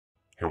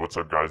Hey, what's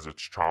up, guys?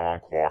 It's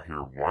Chalon Claw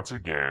here once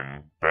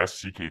again.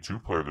 Best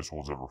CK2 player this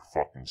world's ever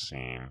fucking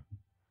seen.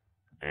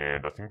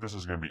 And I think this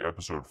is going to be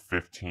episode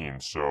 15.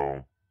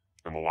 So,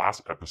 in the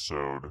last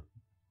episode,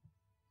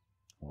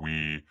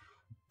 we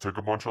took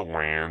a bunch of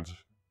land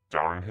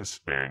down in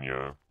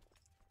Hispania.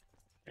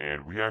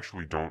 And we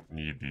actually don't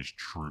need these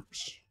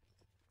troops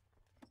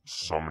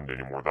summoned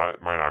anymore.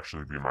 That might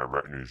actually be my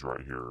retinues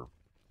right here.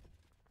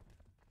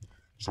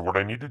 So what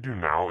I need to do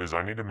now is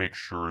I need to make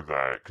sure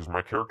that, because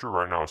my character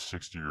right now is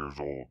 60 years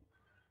old,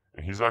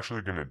 and he's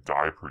actually going to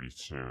die pretty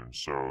soon.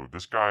 So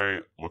this guy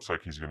looks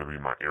like he's going to be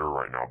my heir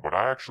right now, but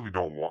I actually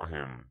don't want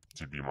him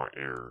to be my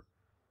heir.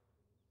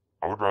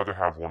 I would rather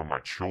have one of my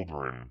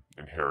children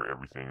inherit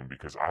everything,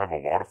 because I have a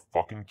lot of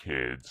fucking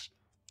kids,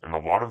 and a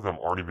lot of them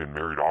aren't even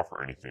married off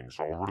or anything,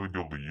 so I'll really be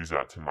able to use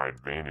that to my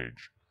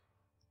advantage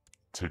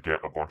to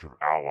get a bunch of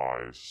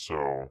allies.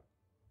 So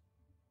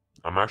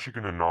I'm actually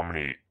going to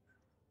nominate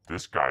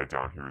this guy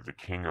down here, the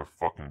king of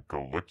fucking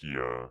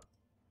Galicia,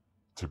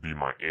 to be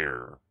my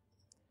heir.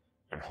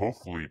 And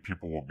hopefully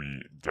people will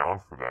be down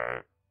for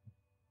that.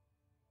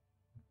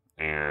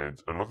 And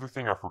another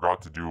thing I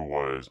forgot to do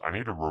was I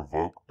need to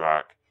revoke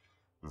back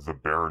the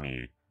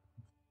barony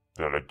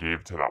that I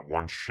gave to that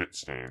one shit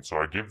stain. So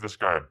I gave this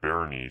guy a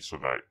barony so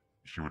that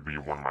he would be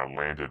one of my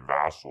landed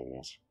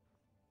vassals,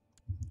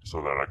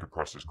 so that I could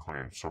press his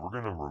claim. So we're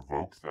going to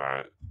revoke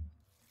that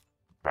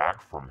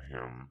back from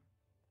him.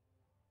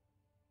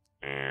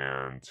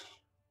 And,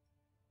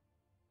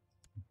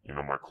 you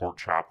know, my court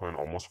chaplain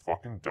almost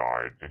fucking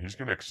died, and he's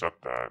gonna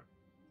accept that.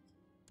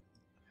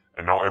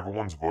 And now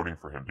everyone's voting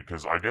for him,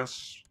 because I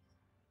guess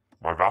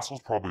my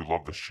vassals probably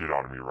love the shit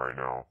out of me right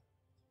now.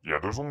 Yeah,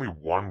 there's only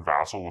one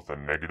vassal with a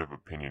negative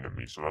opinion of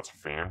me, so that's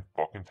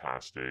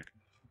fan-fucking-tastic.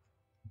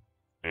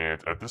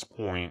 And at this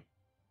point,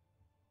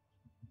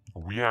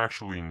 we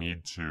actually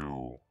need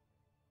to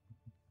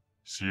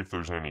see if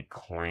there's any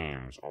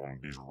claims on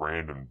these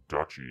random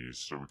duchies,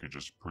 so we could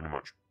just pretty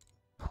much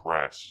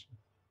press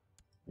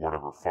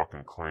whatever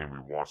fucking claim we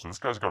want. So this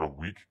guy's got a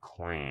weak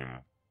claim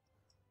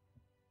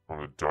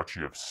on the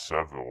Duchy of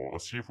Seville.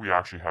 Let's see if we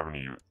actually have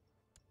any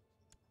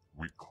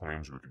weak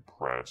claims we could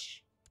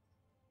press.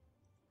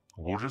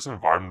 We'll just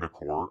invite him to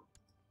court,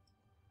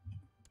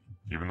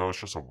 even though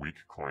it's just a weak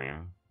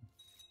claim.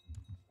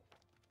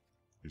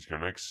 He's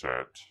gonna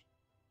accept.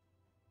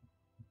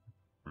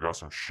 We got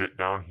some shit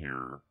down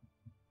here.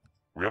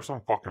 We have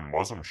some fucking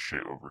Muslim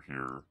shit over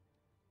here.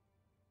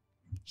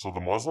 So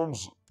the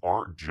Muslims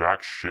aren't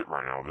jack shit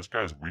right now. This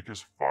guy's weak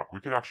as fuck. We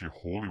could actually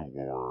holy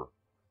war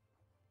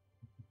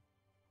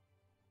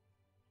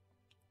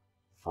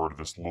for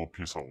this little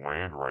piece of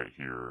land right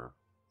here.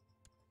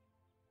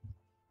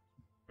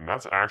 And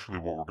that's actually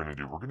what we're going to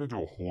do. We're going to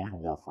do a holy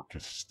war for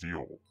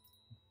Castile.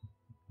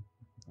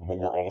 And what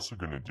we're also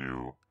going to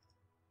do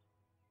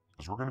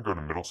is we're going to go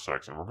to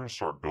Middlesex and we're going to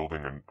start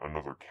building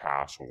another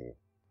castle,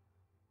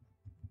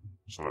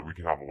 so that we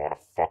can have a lot of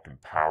fucking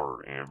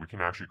power, and we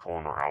can actually call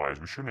in our allies.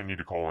 We shouldn't need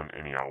to call in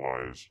any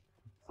allies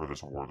for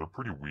this war. They're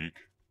pretty weak.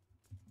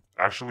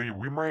 Actually,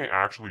 we might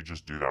actually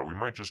just do that. We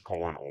might just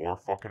call in all our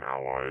fucking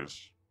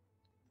allies,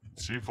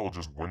 see if they'll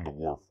just win the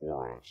war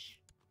for us.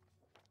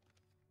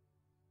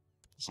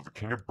 So the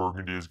King of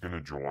Burgundy is going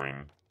to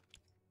join,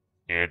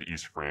 and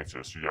East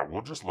Francis. So yeah,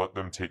 we'll just let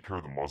them take care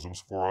of the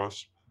Muslims for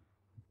us,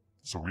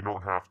 so we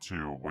don't have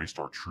to waste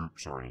our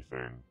troops or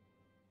anything.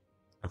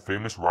 A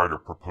famous writer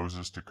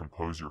proposes to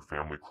compose your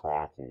family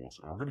chronicles,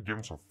 and we're going to give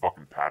him some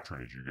fucking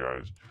patronage, you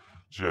guys.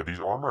 So yeah,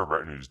 these are my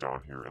retinues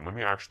down here, and let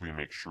me actually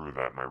make sure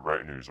that my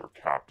retinues are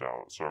capped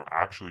out, so I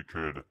actually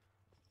could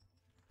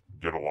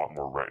get a lot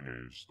more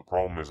retinues. The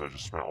problem is I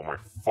just spent all my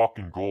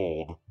fucking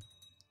gold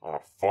on a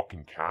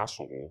fucking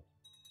castle.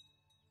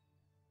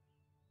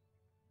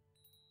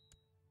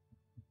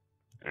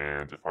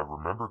 And if I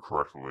remember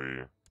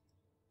correctly,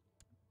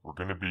 we're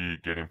going to be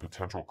getting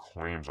potential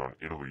claims on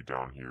Italy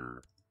down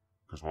here,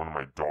 because one of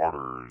my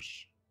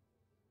daughters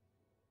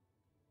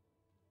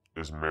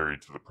is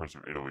married to the Prince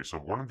of Italy. So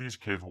one of these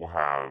kids will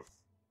have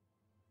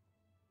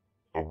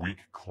a weak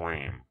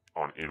claim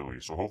on Italy.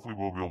 So hopefully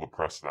we'll be able to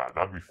press that.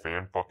 That'd be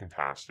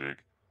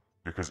fan-fucking-tastic,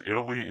 because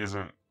Italy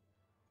isn't,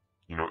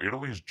 you know,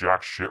 Italy's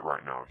jack shit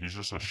right now. He's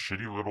just a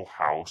shitty little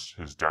house.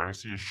 His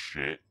dynasty is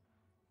shit.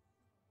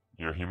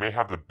 You know, he may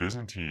have the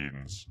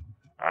Byzantines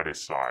at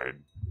his side,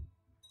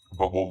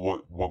 but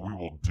what we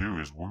will do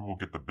is we will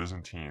get the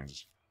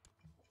Byzantines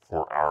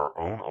for our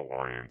own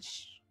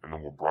alliance, and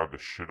then we'll bribe the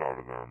shit out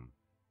of them.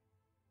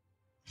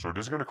 So it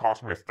is going to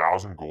cost me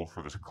 1,000 gold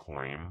for this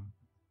claim.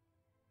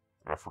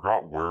 And I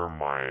forgot where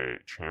my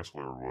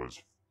chancellor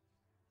was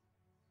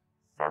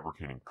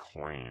fabricating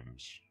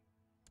claims.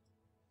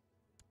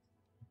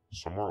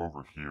 Somewhere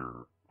over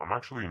here. I'm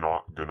actually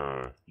not going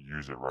to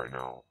use it right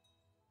now.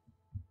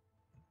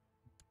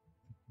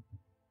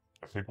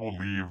 I think we'll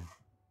leave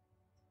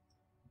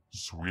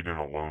Sweden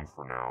alone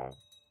for now.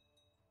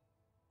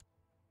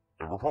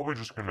 And we're probably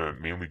just going to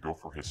mainly go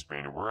for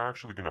Hispania. We're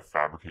actually going to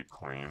fabricate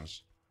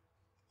claims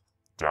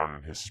down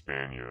in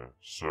Hispania.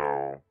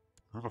 So,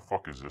 who the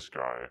fuck is this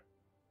guy?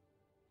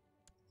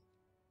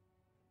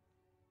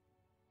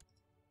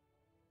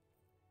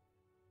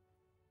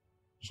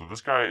 So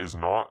this guy is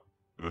not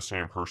the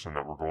same person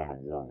that we're going to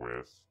war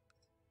with.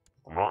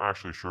 I'm not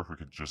actually sure if we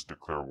could just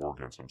declare war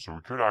against him. So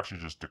we could actually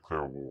just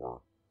declare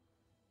war.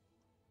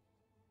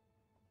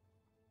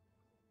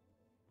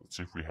 Let's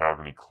see if we have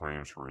any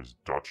claims for his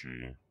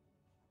duchy.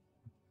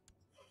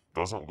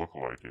 Doesn't look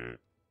like it.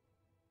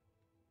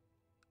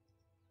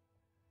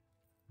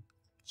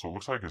 So it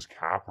looks like his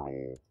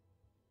capital...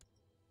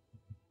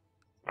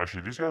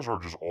 Actually, these guys are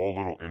just all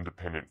little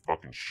independent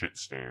fucking shit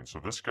stands. So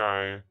this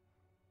guy...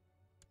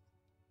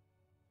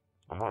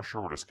 I'm not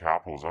sure what his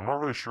capital is. I'm not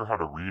really sure how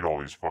to read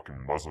all these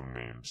fucking Muslim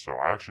names. So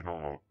I actually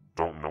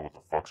don't know what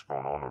the fuck's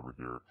going on over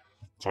here.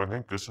 So I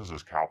think this is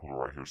his capital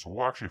right here. So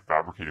we'll actually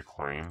fabricate a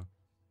claim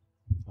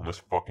on this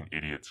fucking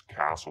idiot's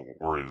castle,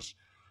 or his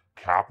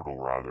capital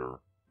rather.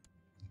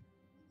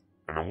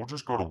 And then we'll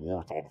just go to war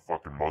with all the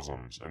fucking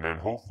Muslims. And then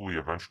hopefully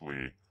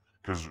eventually,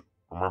 because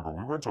remember,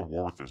 we went to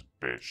war with this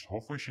bitch.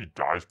 Hopefully she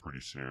dies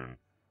pretty soon.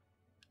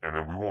 And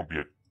then we won't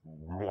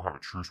have a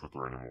truce with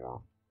her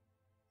anymore.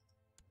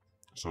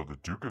 So the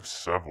Duke of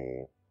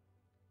Seville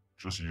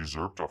just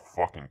usurped a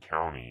fucking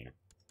county.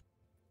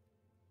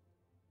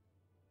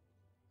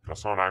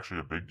 That's not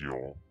actually a big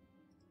deal.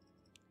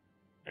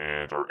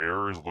 And our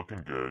heir is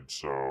looking good,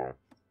 so...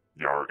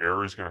 Yeah, our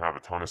heir is going to have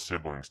a ton of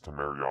siblings to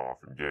marry off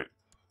and get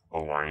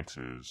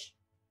alliances,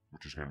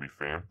 which is going to be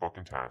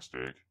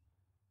fan-fucking-tastic.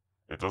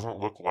 It doesn't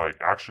look like...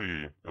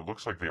 Actually, it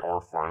looks like they are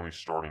finally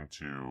starting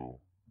to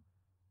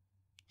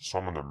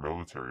summon their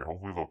military.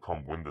 Hopefully they'll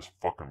come win this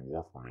fucking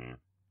war for me.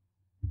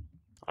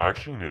 I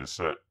actually need to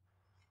set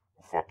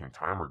a fucking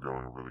timer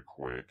going really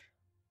quick,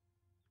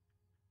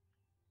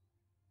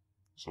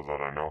 so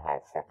that I know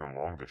how fucking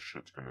long this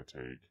shit's gonna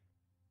take.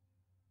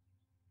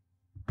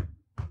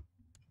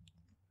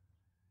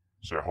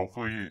 So yeah,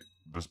 hopefully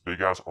this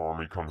big-ass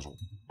army comes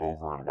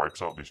over and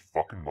wipes out these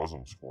fucking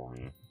Muslims for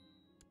me.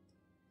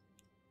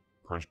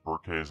 Prince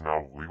Berke is now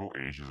of legal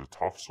age. He's a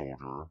tough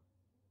soldier.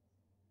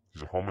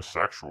 He's a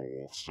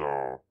homosexual,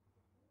 so...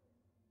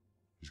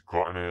 He's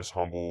gluttonous,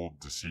 humble,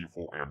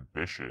 deceitful,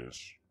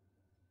 ambitious.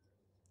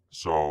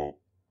 So...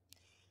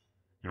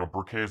 You know,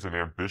 Berke is an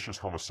ambitious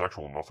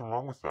homosexual. Nothing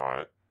wrong with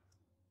that.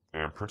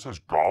 And Princess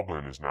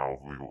Goblin is now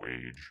of legal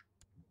age.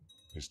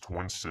 His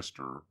twin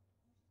sister.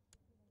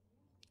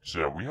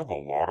 So yeah, we have a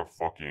lot of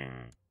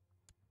fucking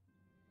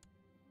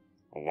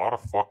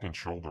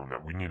children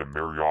that we need to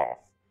marry off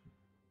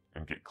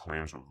and get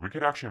claims with. We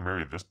could actually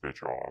marry this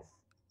bitch off.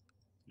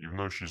 Even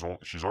though she's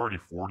already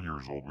 40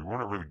 years old, we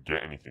wouldn't really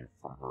get anything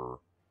from her.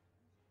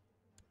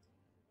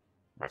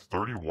 My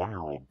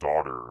 31-year-old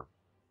daughter.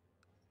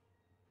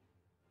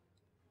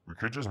 We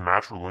could just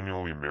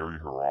matrilineally marry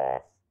her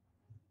off.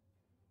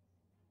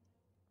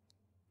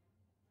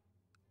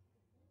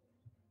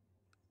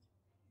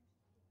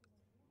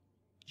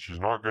 She's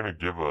not going to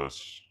give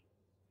us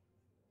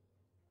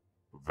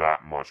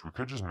that much. We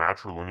could just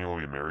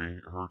matrilineally marry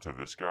her to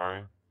this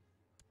guy.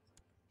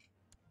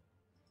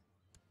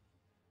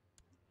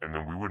 And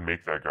then we would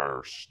make that guy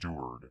our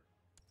steward.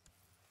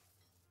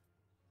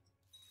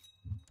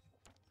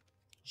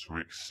 So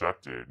we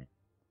accepted.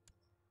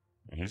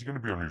 And he's going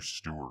to be our new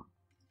steward.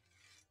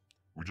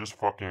 We just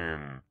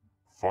fucking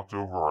fucked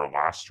over our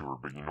last steward,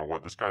 but you know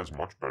what? This guy's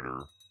much better.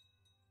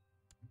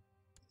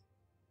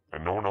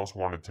 And no one else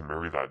wanted to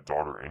marry that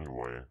daughter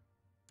anyway.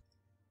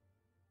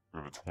 We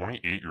have a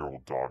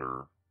 28-year-old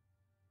daughter.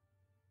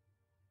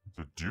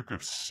 The Duke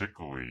of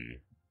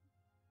Sicily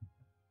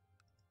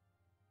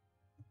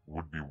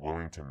would be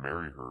willing to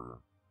marry her.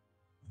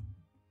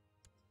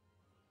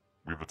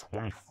 We have a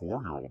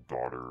 24-year-old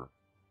daughter.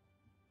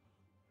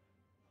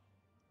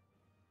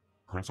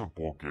 Prince of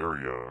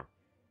Bulgaria.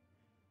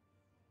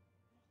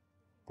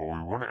 But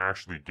we wouldn't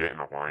actually get an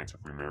alliance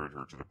if we married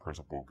her to the Prince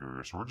of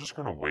Bulgaria. So we're just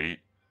going to wait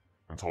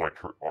until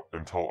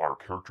our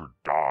character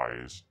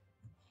dies.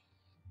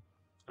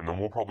 And then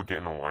we'll probably get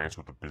an alliance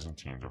with the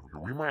Byzantines over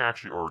here. We might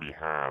actually already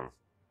have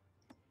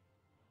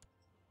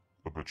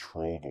a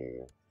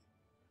betrothal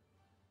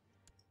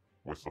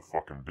with the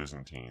fucking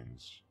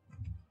Byzantines.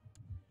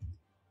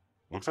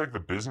 Looks like the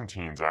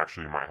Byzantines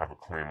actually might have a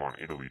claim on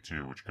Italy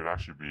too, which could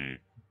actually be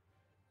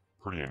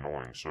pretty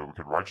annoying. So we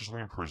could righteously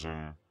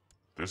imprison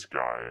this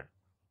guy.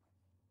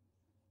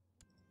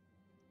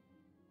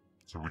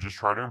 So we just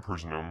tried to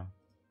imprison him,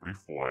 but he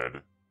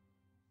fled.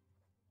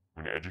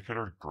 We're gonna educate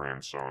our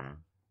grandson.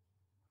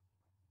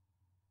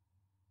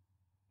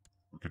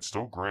 We could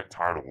still grant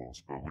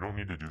titles, but we don't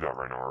need to do that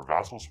right now. Our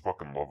vassals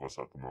fucking love us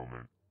at the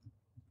moment.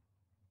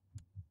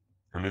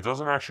 And it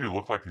doesn't actually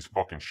look like these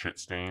fucking shit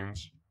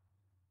stains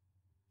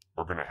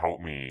are gonna help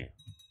me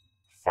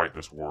fight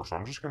this war, so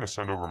I'm just gonna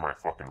send over my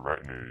fucking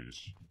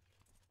retinues.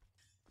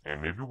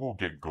 And maybe we'll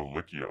get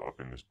Galicia up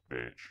in this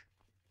bitch.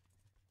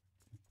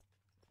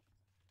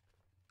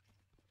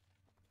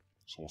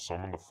 So we'll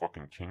summon the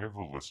fucking King of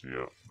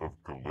Galicia.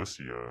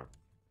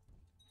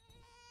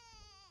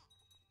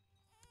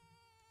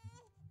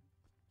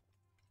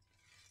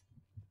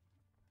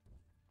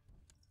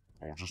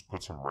 We'll just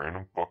put some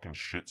random fucking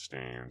shit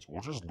stains.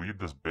 We'll just lead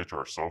this bitch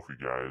ourselves, you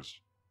guys.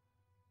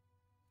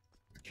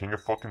 The King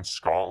of fucking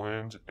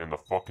Scotland and the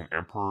fucking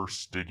Emperor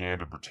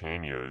Stigand of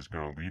Britannia is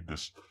gonna lead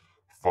this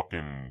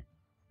fucking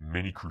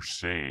mini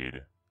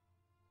crusade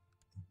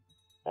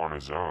on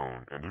his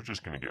own, and they're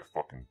just gonna get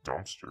fucking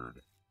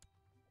dumpstered.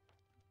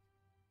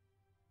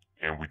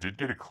 And we did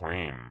get a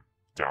claim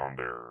down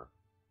there.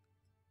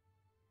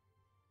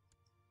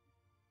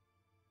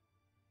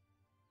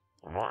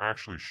 I'm not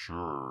actually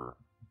sure.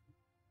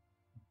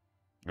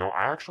 No,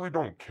 I actually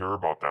don't care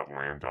about that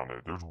land down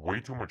there. There's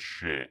way too much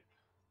shit.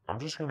 I'm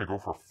just gonna go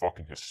for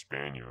fucking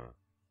Hispania.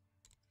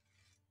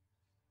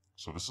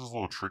 So this is a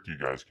little trick you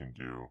guys can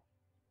do.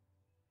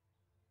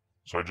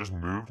 So I just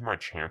moved my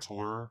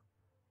chancellor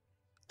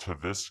to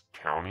this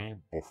county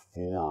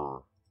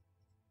before...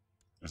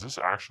 Is this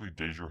actually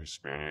De jure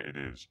Hispania? It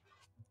is.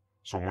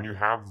 So when you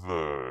have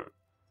the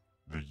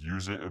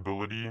use it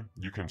ability,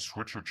 you can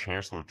switch your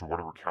chancellor to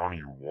whatever county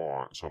you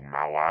want. So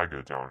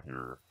Malaga down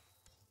here.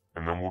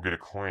 And then we'll get a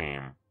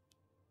claim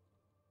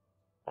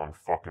on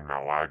fucking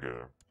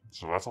Malaga.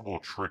 So that's a little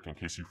trick in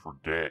case you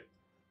forget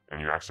and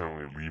you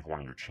accidentally leave one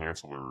of your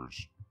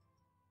chancellors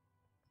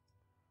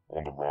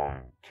on the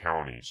wrong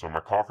county. So my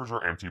coffers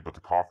are empty, but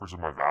the coffers of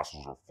my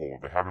vassals are full.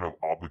 They have no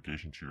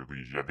obligation to your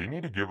liege. Yeah, they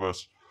need to give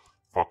us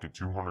fucking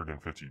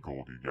 250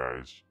 gold, you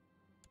guys.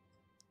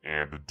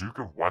 And the Duke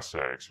of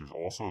Wessex, who's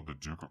also the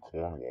Duke of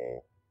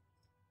Cornwall,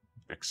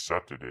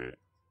 accepted it.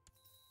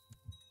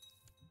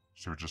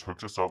 So it just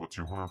hooks us up with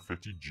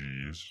 250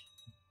 G's.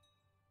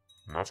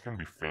 And that's gonna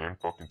be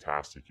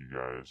fan-fucking-tastic, you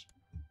guys.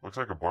 Looks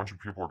like a bunch of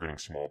people are getting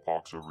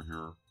smallpox over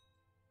here.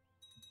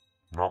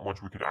 Not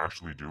much we could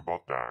actually do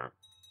about that.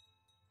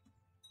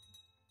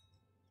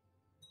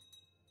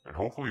 And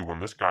hopefully when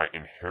this guy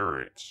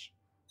inherits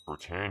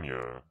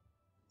Britannia,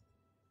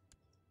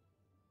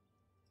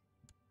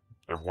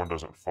 everyone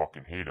doesn't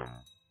fucking hate him.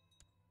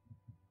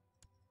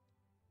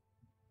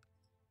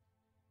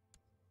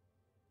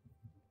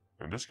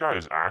 And this guy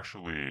is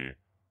actually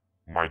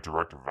my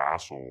direct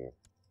vassal.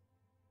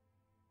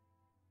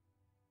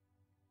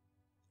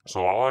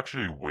 So I'll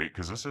actually wait,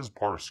 because this is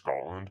part of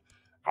Scotland.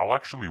 I'll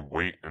actually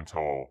wait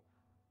until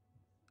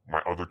my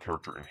other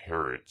character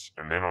inherits,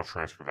 and then I'll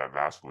transfer that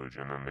vassalage,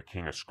 and then the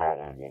King of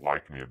Scotland will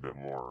like me a bit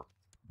more.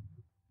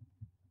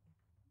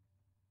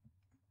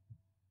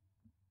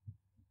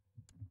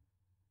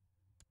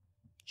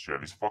 So yeah,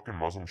 these fucking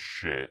Muslim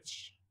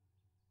shits.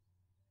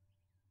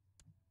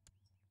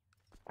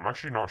 I'm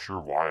actually not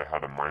sure why I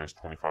had a minus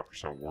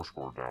 25% war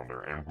score down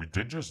there, and we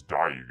did just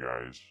die, you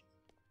guys.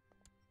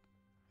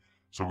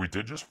 So we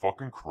did just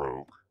fucking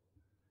croak.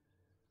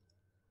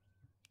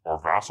 Our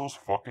vassals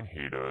fucking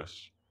hate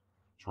us.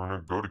 So we're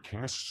gonna go to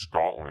King of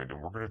Scotland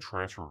and we're gonna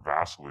transfer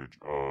vassalage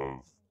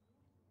of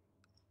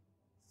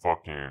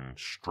fucking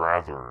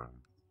Strathern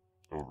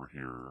over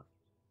here.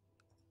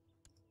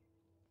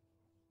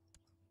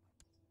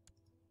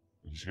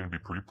 He's gonna be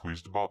pretty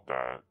pleased about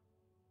that.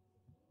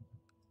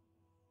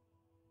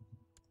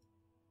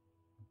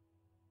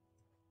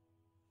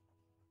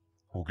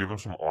 We'll give him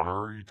some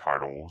honorary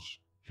titles.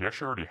 He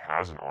actually already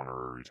has an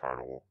honorary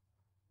title.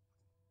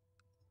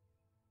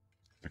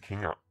 The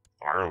King of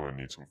Ireland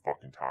needs some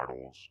fucking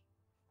titles.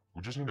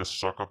 We just need to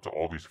suck up to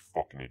all these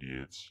fucking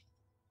idiots.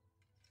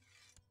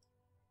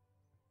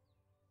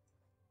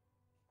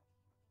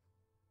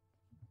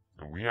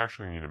 And we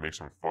actually need to make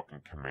some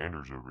fucking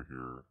commanders over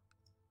here.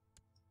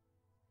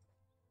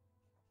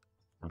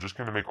 I'm just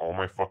gonna make all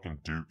my fucking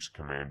dukes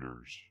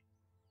commanders.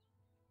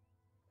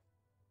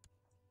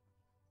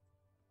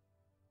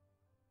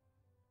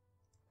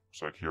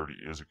 Looks like he already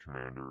is a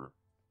commander.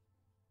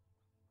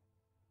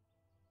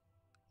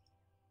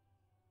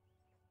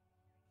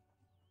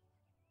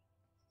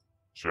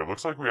 So yeah, it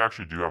looks like we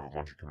actually do have a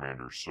bunch of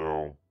commanders,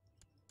 so...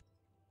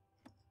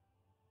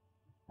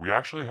 We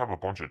actually have a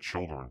bunch of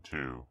children,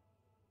 too.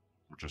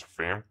 Which is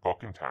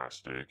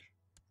fan-fucking-tastic.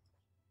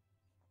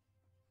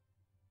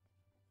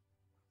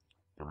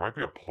 There might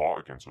be a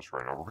plot against us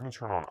right now. We're gonna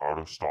turn on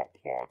auto-stop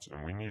plots,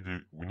 and we need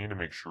to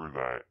make sure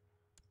that...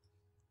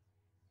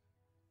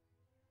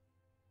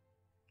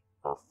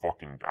 Our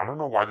fucking... I don't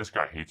know why this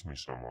guy hates me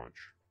so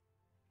much.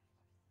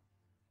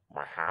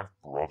 My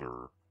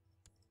half-brother...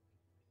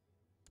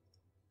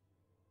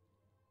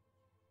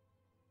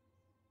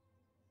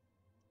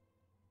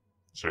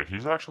 So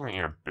he's actually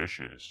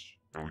ambitious,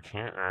 and we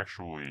can't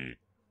actually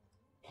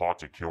plot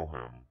to kill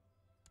him.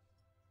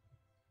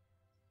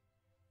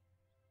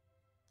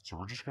 So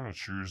we're just gonna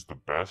choose the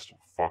best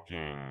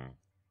fucking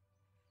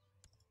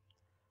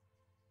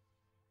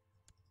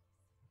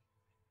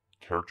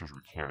characters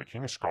we can. The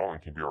King of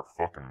Scotland can be our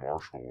fucking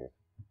marshal.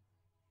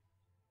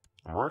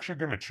 And we're actually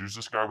gonna choose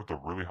this guy with a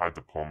really high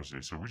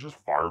diplomacy. So we just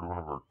fired one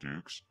of our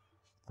dukes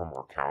from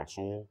our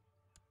council.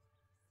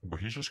 But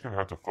he's just gonna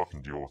have to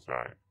fucking deal with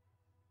that.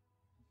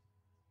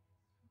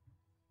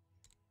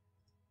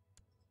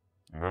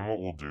 And then what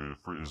we'll do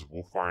is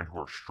we'll find who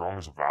our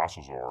strongest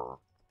vassals are.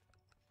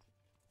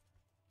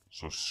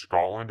 So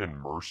Scotland and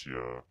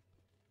Mercia.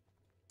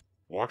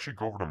 We'll actually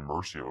go over to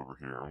Mercia over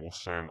here and we'll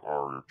send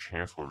our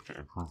Chancellor to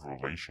improve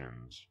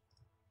relations.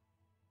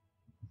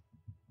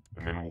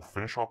 And then we'll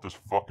finish off this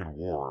fucking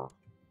war.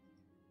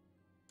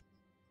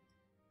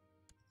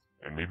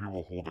 And maybe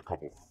we'll hold a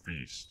couple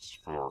feasts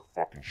for our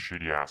fucking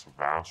shitty ass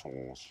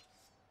vassals.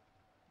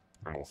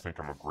 And they'll think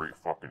I'm a great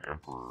fucking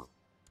emperor.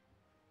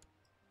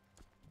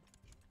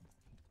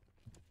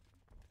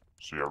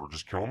 So yeah, we're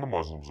just killing the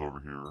Muslims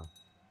over here.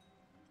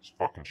 These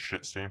fucking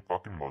shit-stained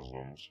fucking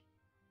Muslims.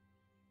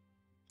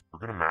 We're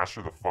gonna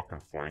master the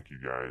fucking flank, you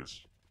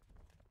guys.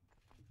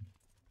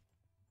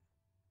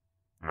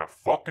 And that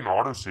fucking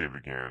autosave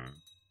again.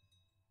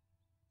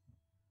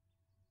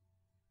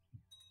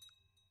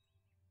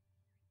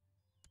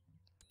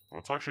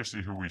 Let's actually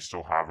see who we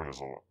still have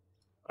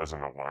as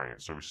an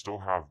alliance. So we still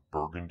have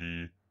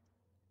Burgundy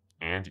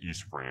and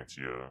East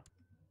Francia.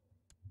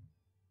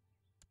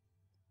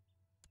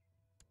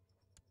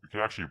 We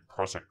could actually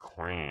press a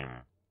claim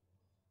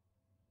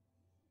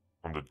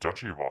on the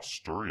Duchy of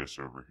Asturias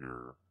over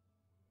here.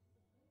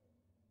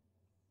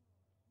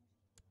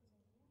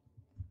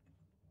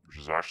 Which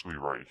is actually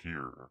right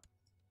here.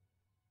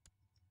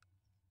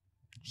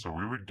 So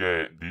we would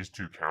get these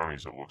two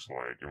counties, it looks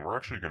like, and we're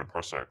actually going to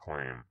press that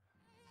claim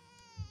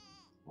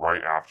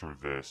right after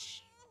this.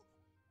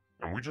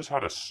 And we just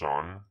had a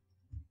son.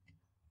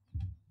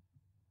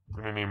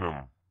 We're going to name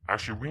him...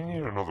 Actually, we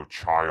need another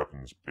Chai up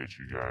in this bitch,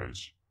 you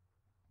guys.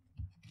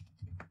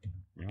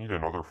 We need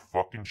another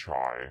fucking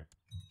Chai.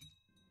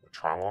 A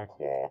Chai Long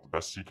Claw, the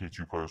best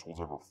CK2 player this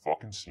world's ever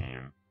fucking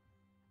seen.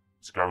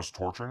 This guy was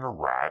torturing a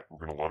rat.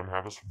 We're gonna let him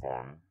have his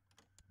fun.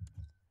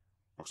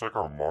 Looks like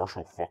our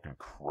marshal fucking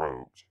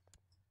croaked.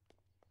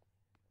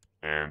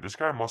 And this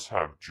guy must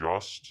have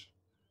just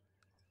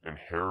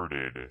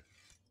inherited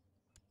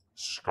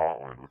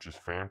Scotland, which is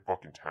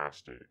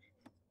fan-fucking-tastic.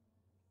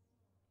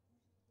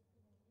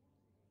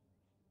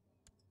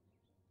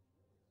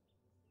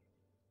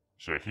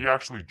 So he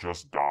actually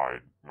just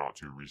died not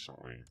too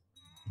recently.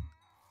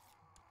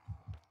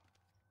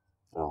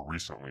 Or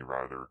recently,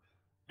 rather.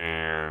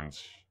 And...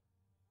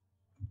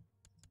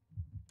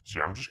 See,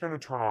 I'm just going to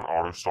turn on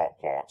auto-stop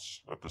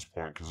plots at this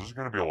point, because there's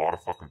going to be a lot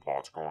of fucking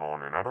plots going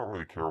on, and I don't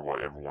really care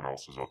what everyone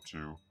else is up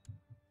to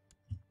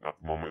at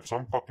the moment. If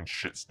some fucking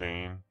shit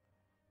stain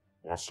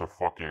wants to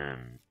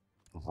fucking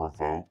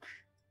revoke,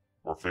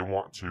 or if they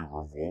want to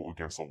revolt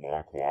against the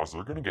Long Claws,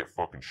 they're going to get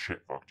fucking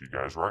shit-fucked, you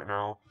guys. Right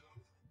now,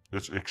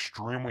 it's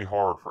extremely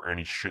hard for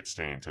any shit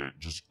stain to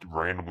just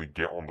randomly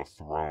get on the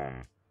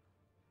throne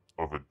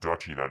of a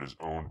duchy that is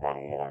owned by the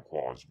Long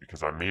Claws,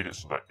 because I made it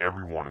so that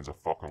everyone is a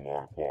fucking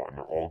Long Claw, and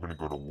they're all going to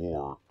go to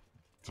war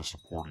to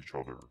support each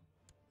other.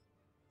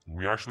 And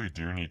we actually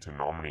do need to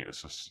nominate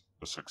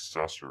a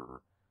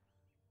successor,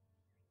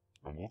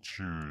 and we'll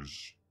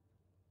choose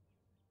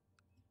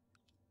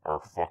our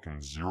fucking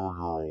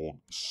 0-year-old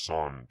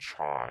son,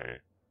 Chai,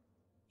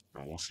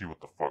 and we'll see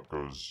what the fuck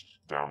goes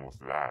down with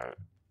that.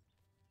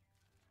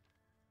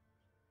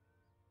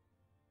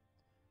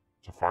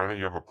 To find that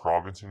you have a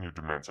province in your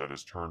domains that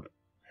is turned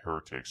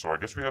heretic. So I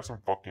guess we have some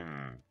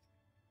fucking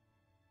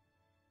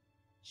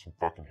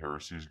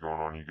heresies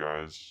going on, you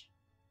guys.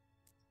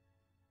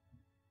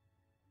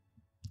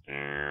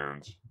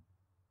 And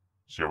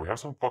so yeah, we have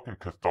some fucking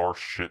Cathar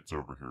shits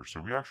over here.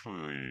 So we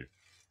actually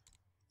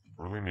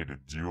really need to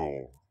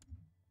deal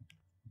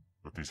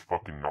with these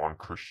fucking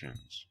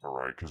non-Christians,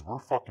 alright? Because we're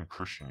fucking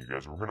Christian, you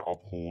guys. We're gonna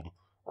uphold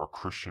our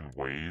Christian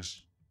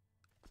ways.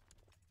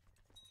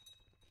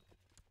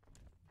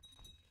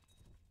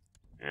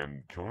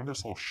 And killing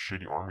this little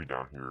shitty army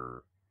down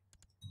here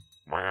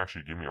might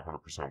actually give me a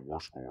 100%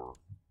 war score.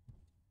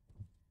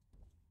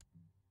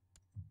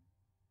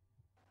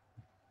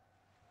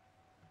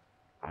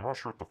 I'm not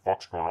sure what the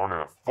fuck's going on in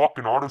that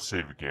fucking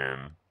autosave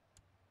again.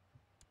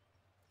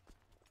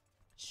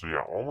 So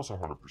yeah, almost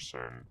 100%.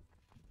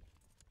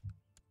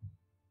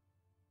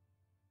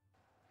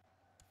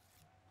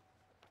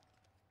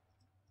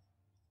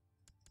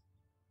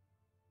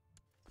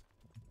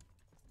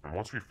 And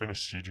once we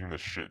finish sieging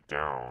this shit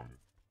down,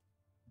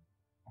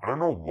 I don't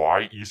know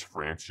why East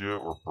Francia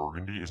or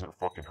Burgundy isn't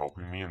fucking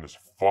helping me in this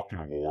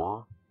fucking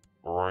war,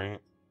 alright?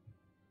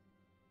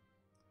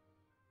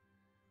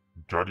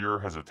 Juddier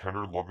has a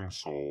tender, loving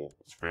soul.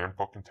 It's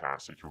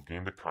fan-fucking-tastic. He'll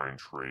gain the kind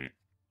trait.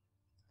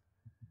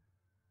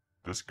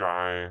 This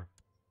guy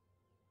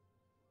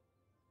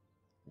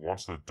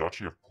wants the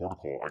Duchy of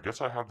Portugal. I guess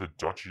I have the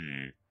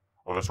Duchy...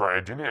 Oh, that's right.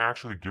 I didn't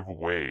actually give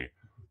away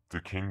the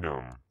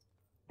Kingdom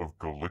of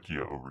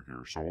Galicia over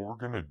here. So what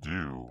we're gonna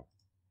do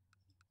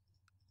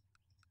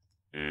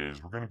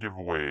is we're going to give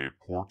away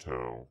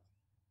Porto,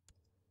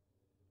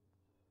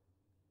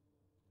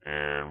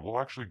 and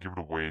we'll actually give it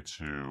away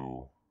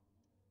to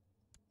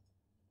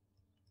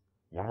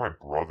one of my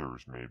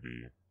brothers,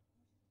 maybe.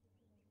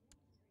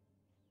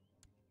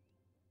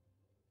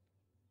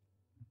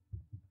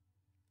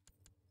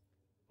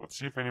 Let's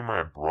see if any of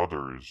my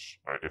brothers,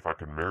 if I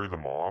can marry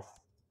them off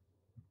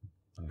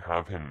and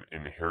have him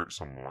inherit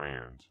some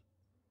land.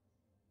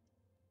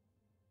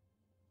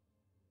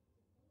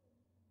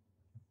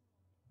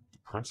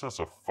 Princess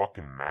of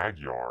fucking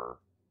Magyar.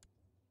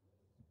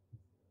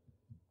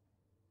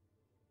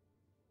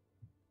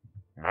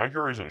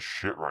 Magyar isn't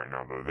shit right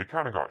now, though. They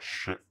kind of got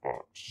shit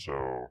fucked,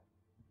 so...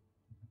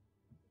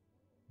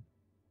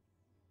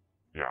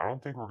 Yeah, I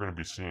don't think we're going to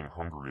be seeing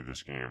Hungary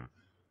this game.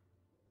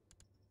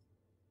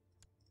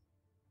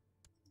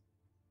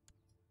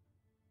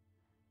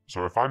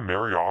 So if I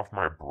marry off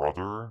my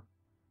brother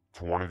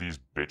to one of these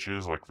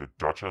bitches, like the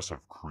Duchess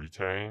of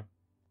Crete,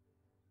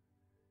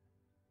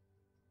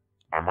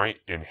 I might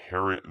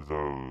inherit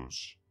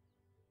those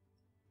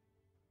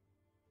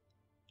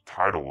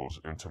titles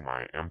into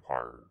my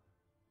empire,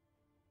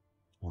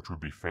 which would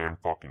be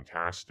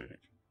fan-fucking-tastic,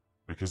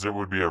 because it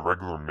would be a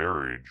regular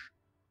marriage.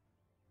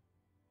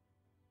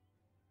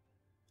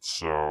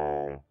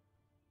 So,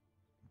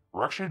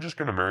 we're actually just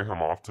gonna marry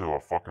him off to a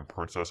fucking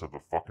princess of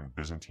the fucking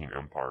Byzantine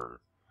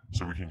Empire,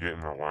 so we can get in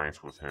an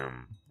alliance with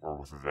him, or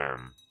with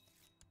them.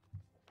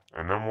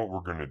 And then what we're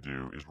gonna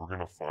do is we're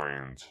gonna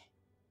find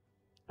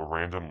a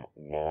random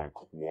long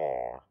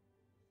claw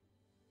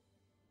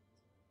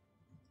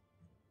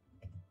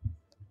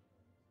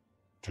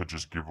to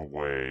just give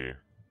away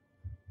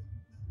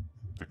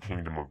the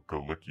kingdom of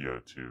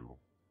Galicia to.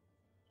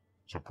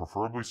 So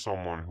preferably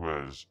someone who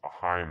has a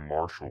high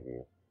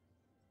martial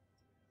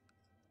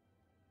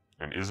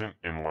and isn't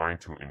in line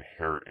to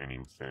inherit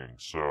anything.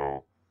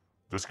 So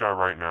this guy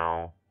right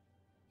now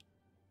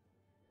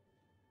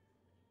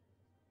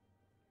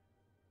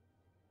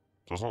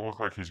doesn't look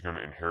like he's going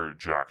to inherit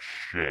jack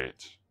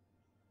shit.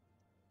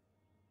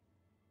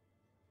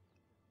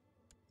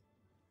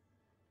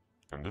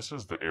 And this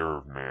is the heir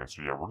of man.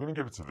 So yeah, we're going to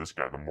give it to this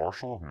guy, the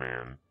Marshal of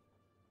Man.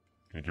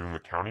 Gonna give him the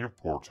county of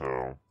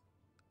Porto.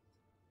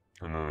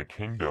 And then the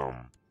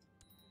kingdom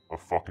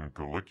of fucking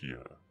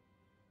Galicia.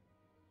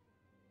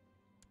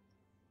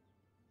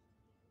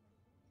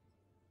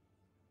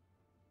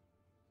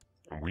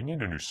 And we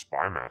need a new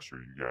spy master,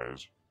 you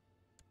guys.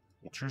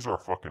 We'll choose our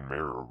fucking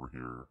mayor over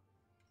here.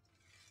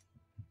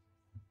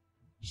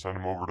 Send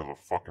him over to the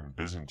fucking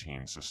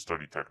Byzantines to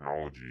study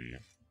technology.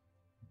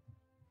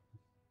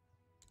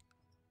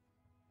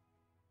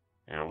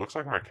 And it looks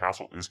like my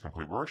castle is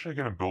complete. We're actually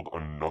going to build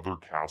another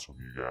castle,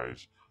 you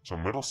guys. So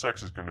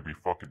Middlesex is going to be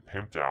fucking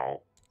pimped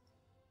out.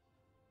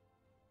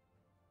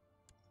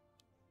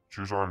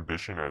 Choose our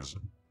ambition as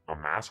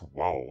amass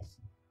wealth.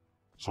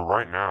 So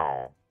right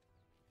now,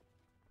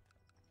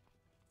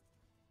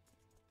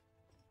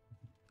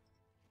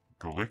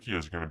 Galicia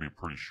is going to be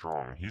pretty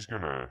strong. He's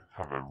going to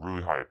have a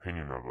really high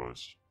opinion of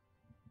us.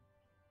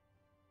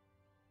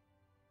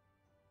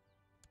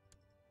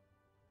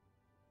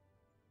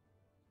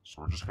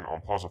 So we're just going to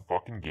unpause the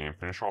fucking game,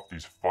 finish off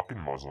these fucking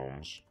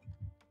Muslims.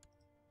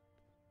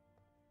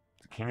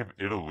 The King of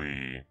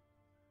Italy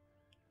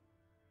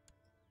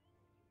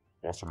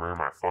wants to marry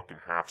my fucking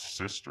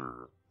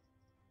half-sister.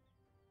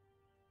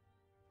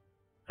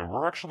 And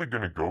we're actually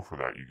going to go for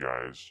that, you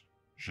guys.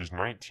 She's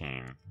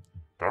 19.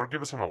 That'll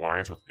give us an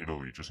alliance with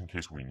Italy, just in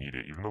case we need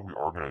it, even though we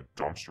are going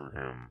to dumpster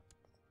him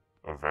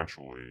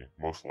eventually,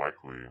 most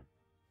likely.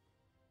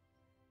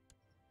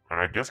 And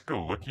I guess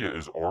Galicia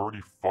is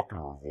already fucking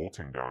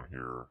revolting down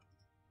here.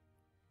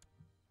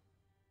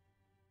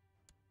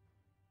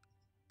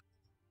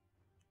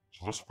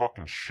 So this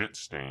fucking shit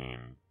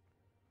stain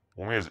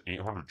only has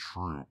 800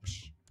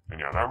 troops. And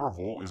yeah, that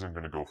revolt isn't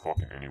going to go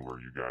fucking anywhere,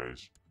 you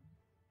guys.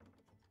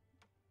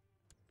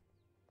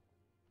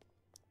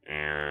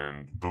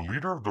 And the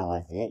leader of the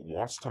revolt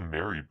wants to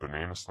marry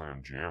Banana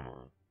Slam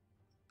Jamma.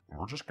 And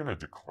we're just gonna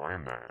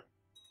decline that.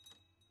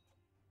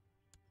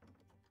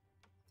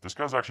 This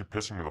guy's actually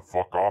pissing me the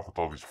fuck off with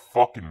all these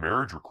fucking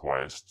marriage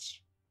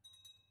requests.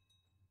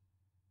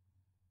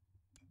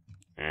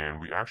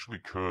 And we actually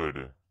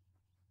could...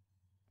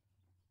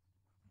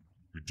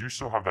 We do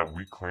still have that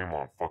weak claim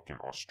on fucking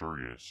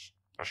Asturias.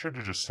 I should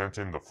have just sent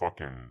in the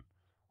fucking...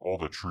 all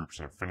the troops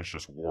and finished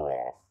this war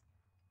off.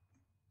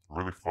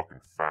 Really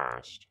fucking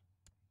fast.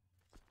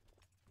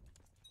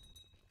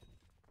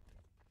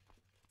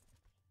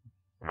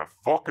 And that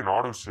fucking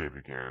autosave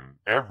again.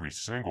 Every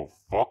single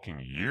fucking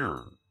year.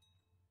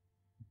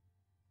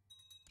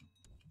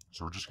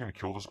 So we're just gonna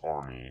kill this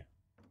army.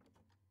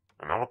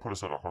 And that'll put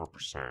us at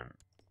 100%.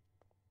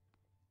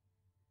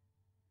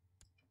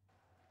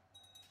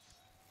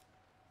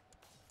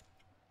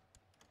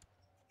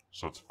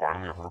 So it's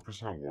finally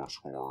 100% war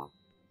score.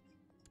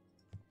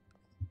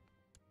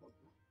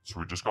 So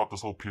we just got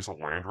this little piece of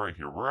land right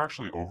here. We're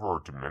actually over our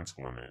Dements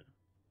limit.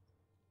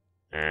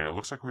 And it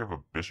looks like we have a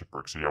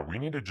bishopric. So yeah, we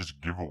need to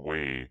just give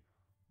away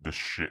this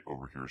shit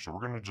over here. So we're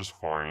going to just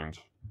find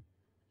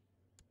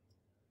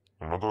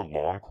another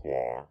long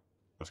claw.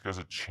 This guy's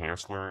a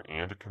chancellor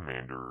and a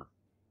commander.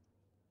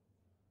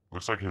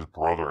 Looks like his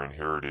brother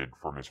inherited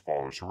from his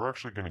father. So we're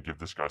actually going to give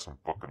this guy some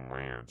fucking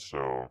land.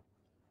 So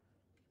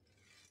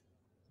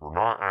we're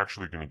not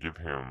actually going to give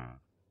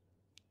him...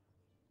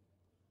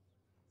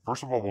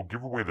 First of all, we'll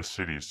give away the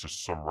cities to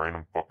some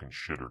random fucking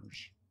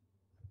shitters.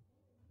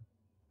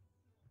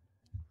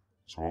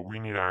 So what we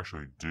need to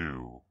actually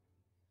do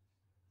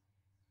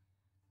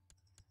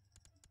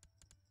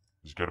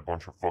is get a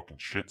bunch of fucking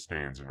shit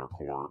stains in our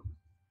court.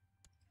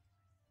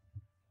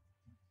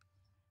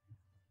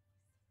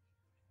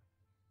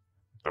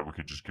 we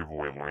could just give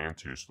away land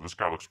to. So this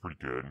guy looks pretty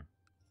good.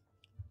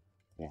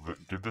 We'll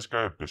give this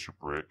guy a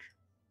bishopric.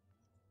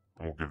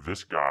 And we'll give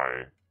this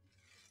guy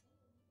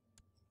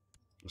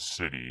a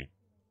city.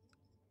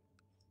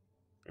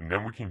 And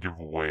then we can give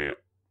away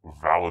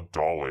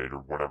Valladolid or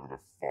whatever the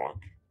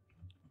fuck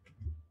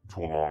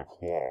to a long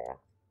claw.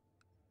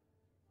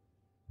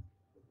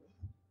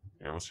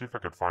 Yeah, let's see if I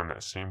could find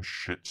that same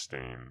shit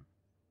stain.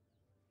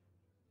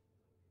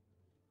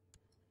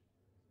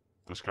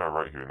 This guy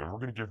right here. And then we're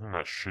gonna give him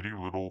that shitty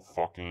little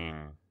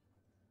fucking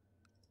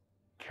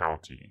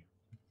county.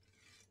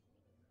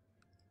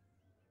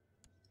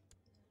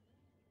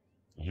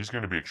 And he's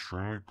gonna be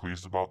extremely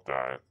pleased about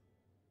that.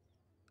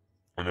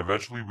 And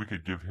eventually we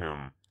could give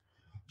him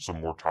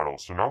some more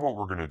titles. So now what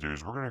we're gonna do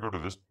is we're gonna go to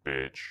this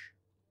bitch.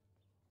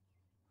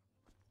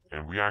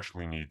 And we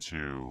actually need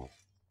to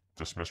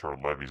dismiss our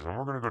levies. And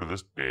we're gonna go to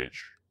this bitch.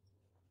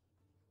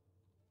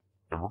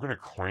 And we're gonna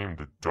claim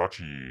the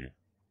Duchy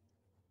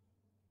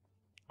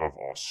of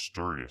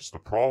Asturias. The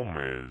problem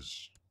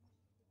is,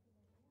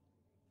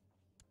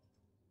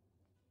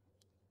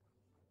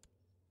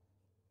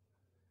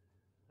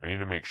 I need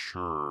to make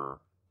sure.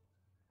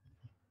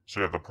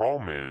 So yeah, the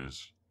problem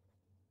is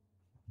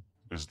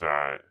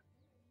that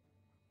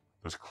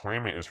this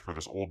claimant is for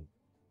this old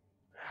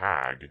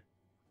hag.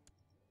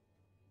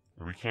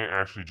 We can't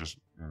actually just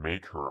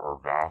make her our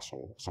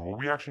vassal. So what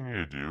we actually need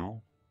to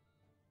do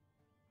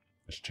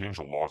is change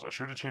the laws. I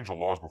should have changed the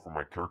laws before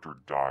my character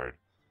died.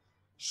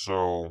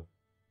 So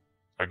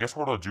I guess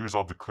what I'll do is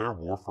I'll declare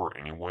war for her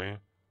anyway.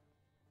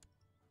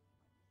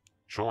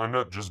 She'll end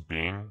up just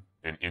being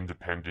an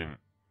independent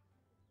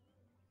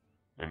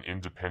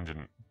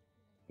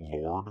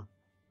lord.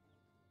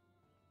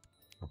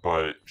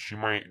 But she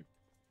might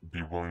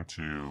be willing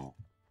to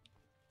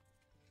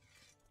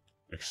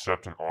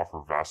accept and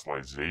offer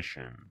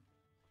vassalization.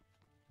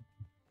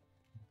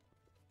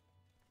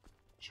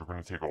 So we're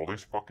gonna take all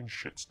these fucking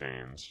shit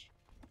stains.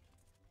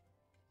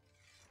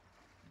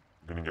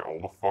 We're gonna get all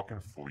the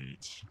fucking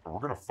fleets. And we're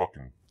gonna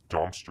fucking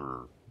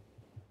dumpster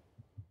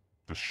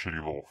this shitty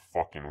little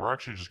fucking... We're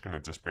actually just gonna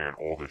disband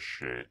all this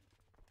shit.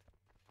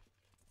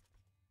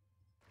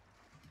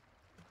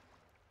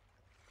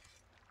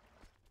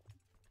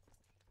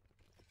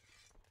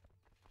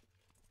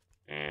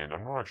 And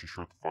I'm not actually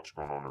sure what the fuck's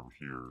going on over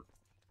here.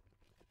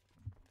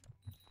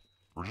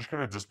 We're just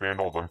gonna disband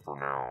all them for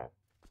now.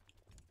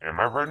 And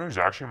my retinues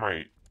actually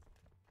might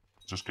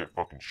just get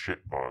fucking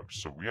shit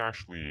bugs. So we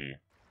actually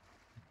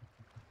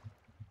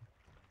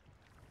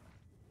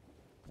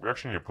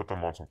need to put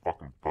them on some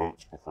fucking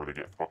boats before they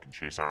get fucking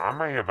chased down. I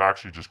may have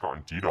actually just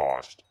gotten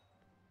DDoSed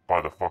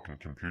by the fucking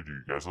computer,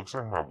 you guys. Looks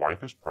like my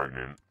wife is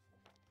pregnant.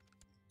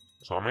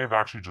 So I may have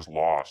actually just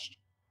lost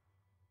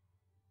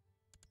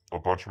a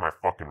bunch of my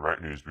fucking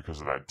retinues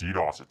because of that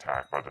DDoS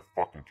attack by the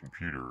fucking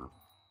computer.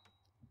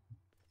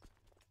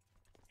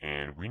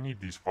 And we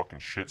need these fucking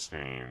shit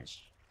stains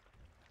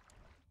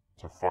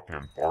to fucking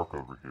embark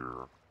over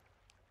here.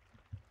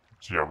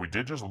 So yeah, we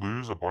did just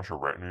lose a bunch of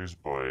retinues,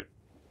 but,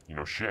 you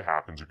know, shit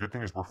happens. The good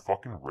thing is we're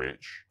fucking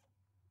rich.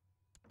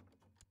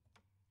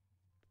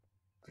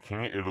 The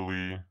King of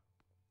Italy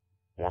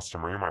wants to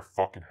marry my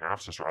fucking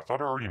half-sister. I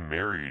thought I already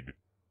married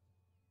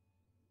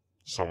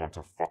someone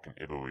to fucking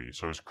Italy.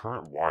 So his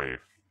current wife.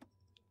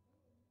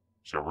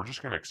 So yeah, we're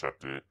just gonna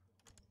accept it.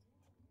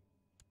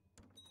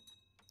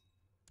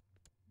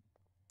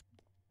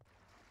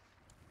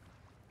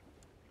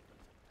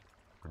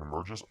 Gonna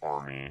merge this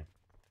army.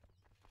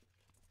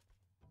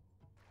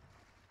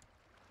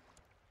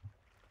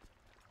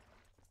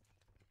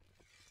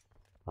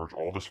 Merge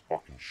all this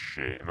fucking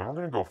shit. And then we're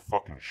gonna go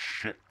fucking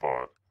shit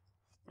butt.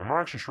 I'm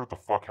not actually sure what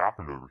the fuck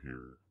happened over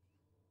here.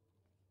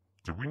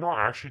 Did we not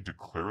actually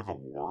declare the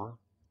war?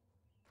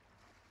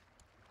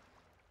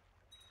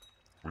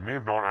 We may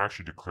have not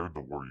actually declared the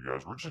war, you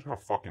guys. We're just gonna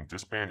fucking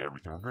disband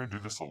everything. We're gonna do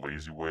this the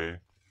lazy way.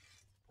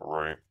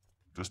 Alright?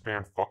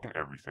 Disband fucking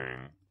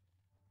everything.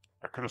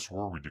 I could have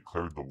swore we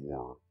declared the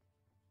war.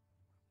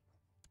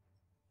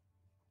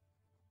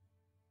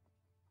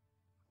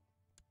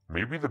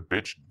 Maybe the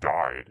bitch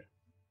died.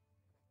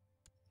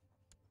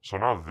 So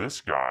now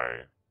this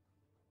guy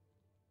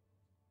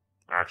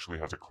actually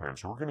has a claim.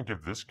 So we're gonna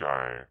give this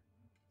guy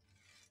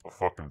a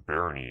fucking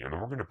barony, and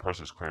then we're gonna press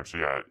his claim. So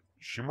yeah,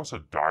 she must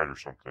have died or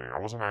something. I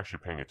wasn't actually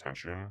paying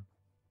attention.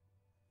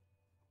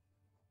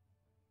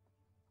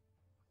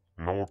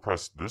 And then we'll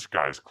press this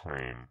guy's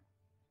claim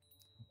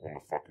on the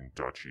fucking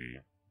duchy.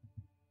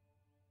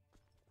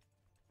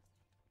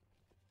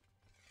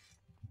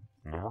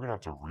 And then we're gonna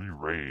have to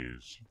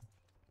re-raise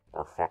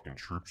our fucking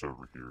troops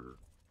over here.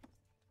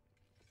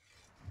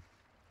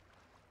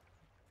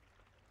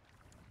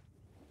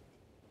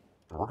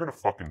 And we're gonna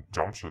fucking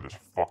dumpster this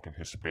fucking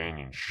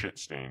Hispanian shit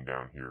stain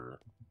down here.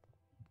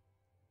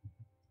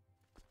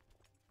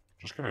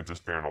 Just gonna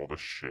disband all this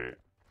shit.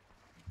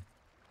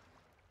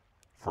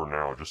 For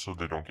now, just so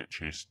they don't get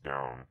chased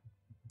down.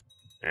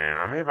 And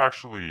I may have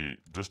actually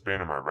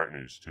disbanded my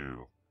retinues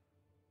too.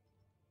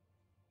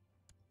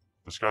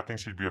 This guy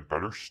thinks he'd be a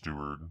better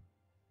steward.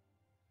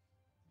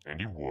 And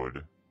he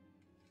would.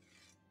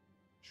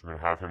 So we're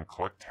gonna have him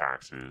collect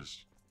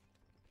taxes.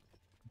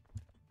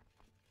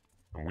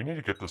 And we need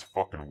to get this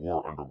fucking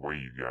war underway,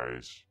 you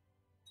guys.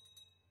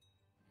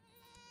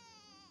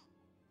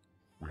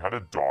 We had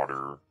a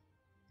daughter.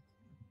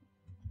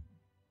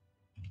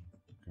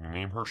 Can you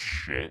name her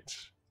shit?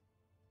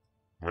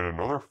 We had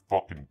another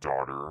fucking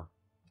daughter.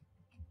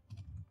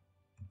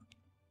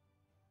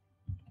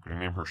 Gonna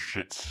name her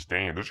shit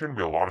Stain. There's gonna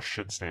be a lot of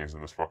shit stains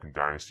in this fucking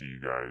dynasty, you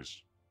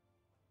guys.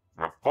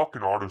 And that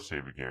fucking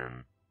autosave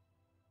again.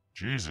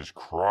 Jesus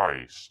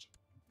Christ.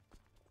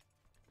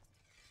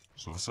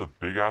 So this is a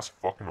big ass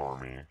fucking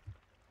army.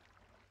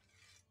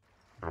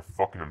 Gonna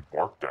fucking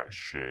embark that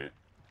shit.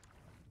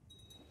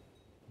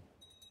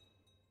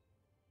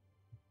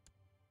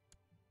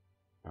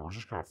 And we're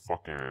just gonna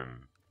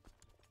fucking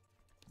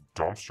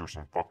dumpster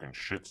some fucking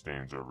shit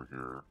stains over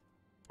here.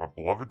 My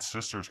beloved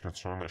sister's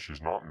concerned that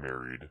she's not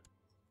married.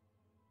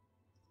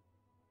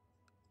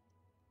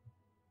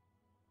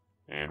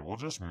 And we'll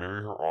just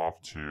marry her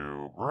off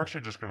to... We're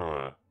actually just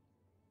gonna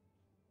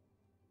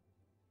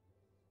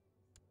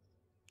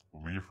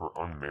leave her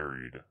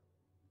unmarried.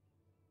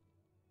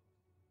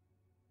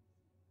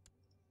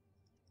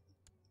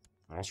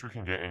 Unless we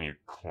can get any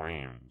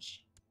claims.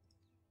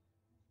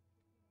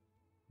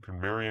 We can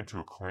marry into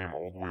a claim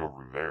all the way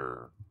over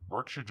there.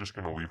 We're actually just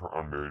gonna leave her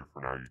unmarried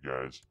for now, you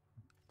guys.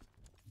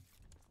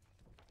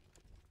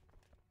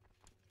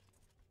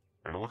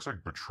 And it looks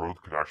like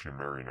betrothed could actually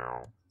marry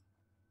now.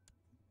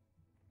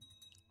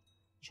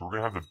 So we're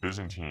gonna have the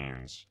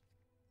Byzantines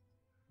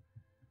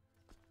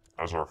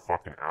as our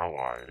fucking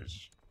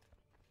allies.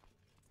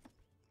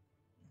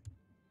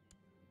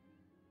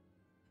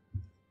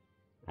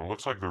 And it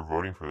looks like they're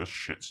voting for this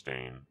shit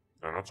stain.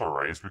 And that's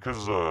alright. It's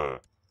because the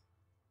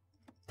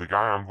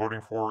guy I'm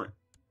voting for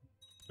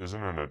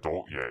isn't an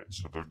adult yet,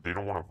 so they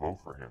don't want to vote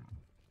for him.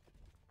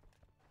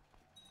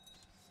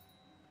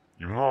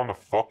 Even though I'm the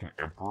fucking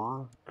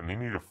emperor, and they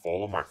need to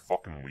follow my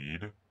fucking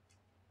lead,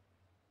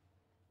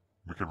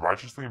 we could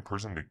righteously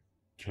imprison the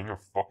king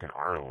of fucking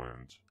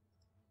Ireland.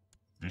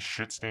 These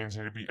shit stains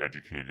need to be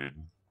educated.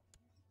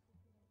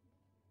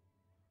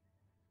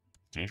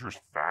 Dangerous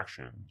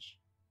factions.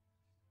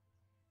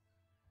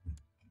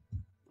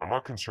 I'm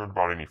not concerned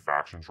about any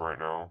factions right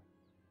now.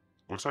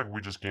 Looks like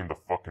we just gained the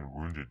fucking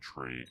wounded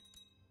trait.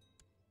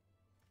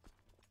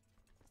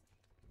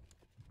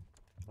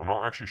 I'm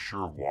not actually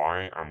sure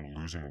why I'm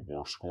losing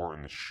war score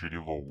in this shitty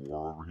little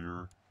war over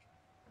here.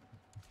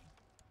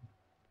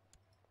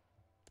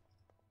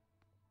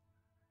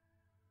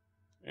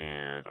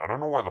 And I don't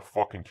know why the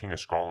fucking King of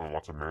Scotland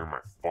wants to marry my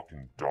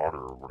fucking daughter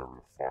or whatever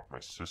the fuck, my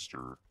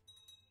sister.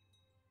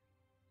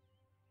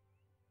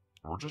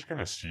 We're just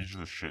gonna siege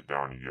this shit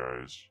down, you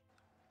guys.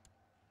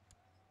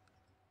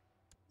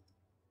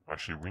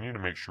 Actually, we need to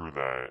make sure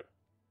that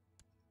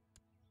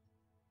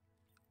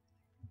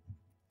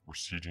we're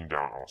sieging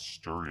down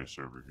Asturias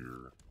over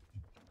here.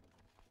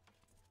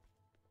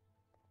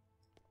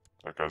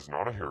 That guy's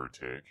not a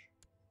heretic.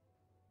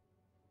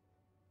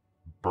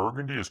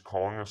 Burgundy is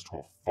calling us to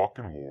a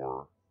fucking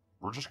war.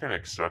 We're just gonna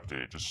accept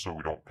it just so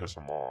we don't piss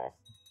him off.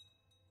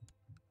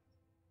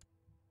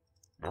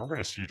 Now we're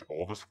gonna siege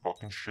all this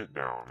fucking shit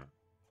down.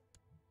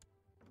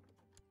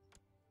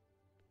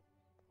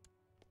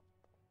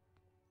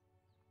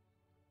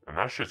 And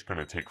that shit's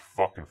gonna take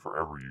fucking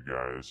forever, you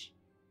guys.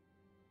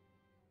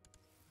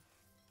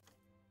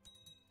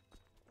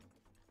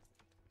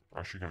 I'm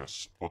actually gonna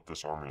split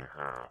this army in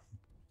half.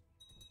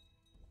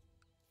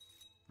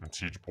 And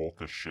siege both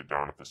this shit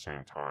down at the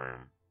same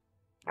time.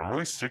 I'm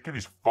really sick of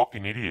these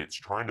fucking idiots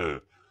trying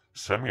to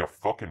send me a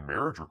fucking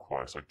marriage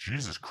request. Like,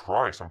 Jesus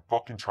Christ, I'm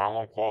fucking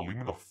Chai-Long-Kwa. Leave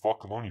me the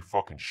fuck alone, you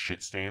fucking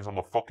shit stains. I'm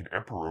the fucking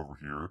emperor over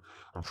here.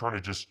 I'm trying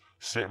to just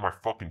sit in my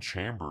fucking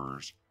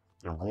chambers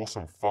and rule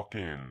some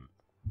fucking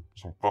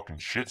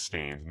shit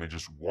stains, and they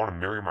just want to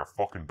marry my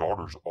fucking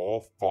daughters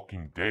all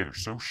fucking day. They're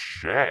so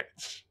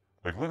shit.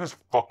 Like, look at this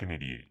fucking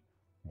idiot.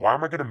 Why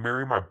am I gonna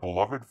marry my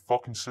beloved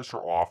fucking sister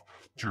off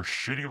to your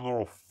shitty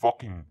little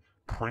fucking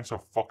Prince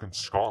of fucking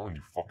Scotland,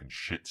 you fucking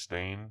shit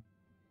stain?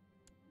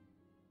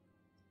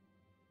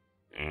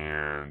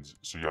 And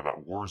so yeah,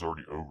 that war is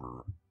already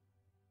over.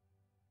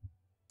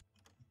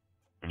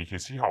 And you can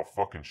see how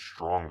fucking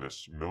strong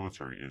this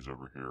military is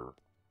over here.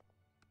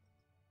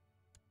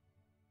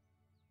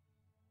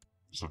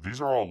 So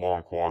these are all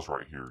long claws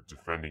right here,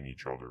 defending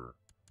each other.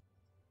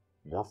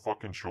 More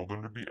fucking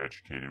children to be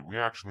educated. We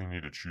actually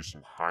need to choose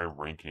some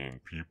high-ranking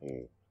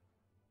people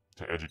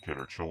to educate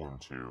our children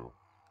to.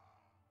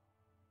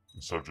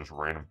 Instead of just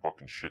random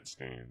fucking shit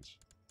stains.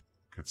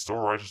 Could still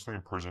righteously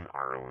imprison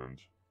Ireland.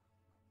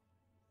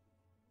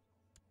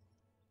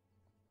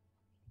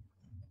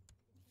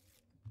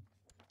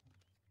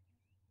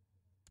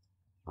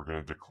 We're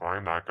gonna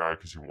decline that guy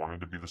because he wanted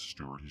to be the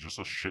steward. He's just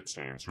a shit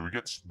stain. So he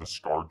gets the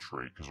scarred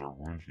trait because our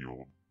wound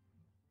healed.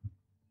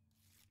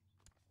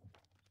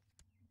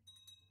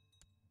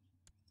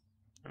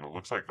 And it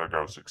looks like that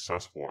guy was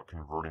successful at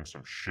converting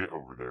some shit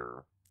over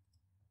there.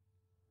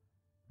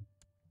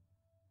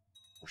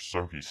 Or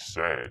so he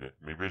said.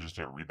 Maybe I just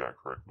didn't read that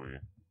correctly.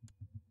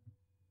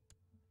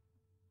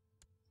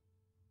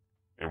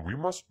 And we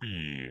must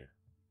be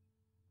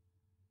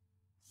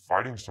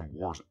fighting some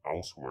wars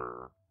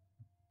elsewhere.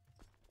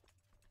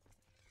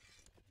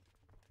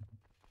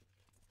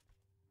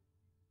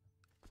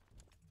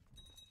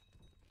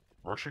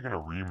 We're actually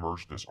gonna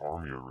re-emerge this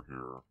army over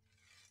here.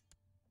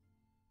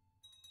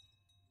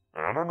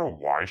 And I don't know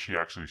why she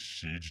actually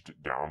sieged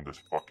down this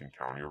fucking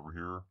county over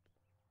here.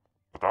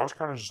 But that was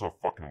kind of just a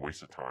fucking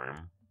waste of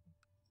time.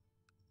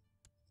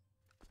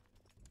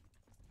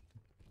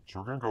 So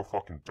we're gonna go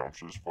fucking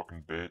dumpster this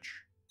fucking bitch.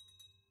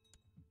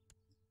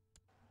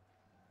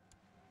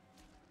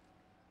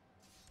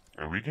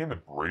 And we gained the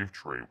Brave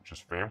trait, which is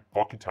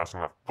fan-fucking-tastic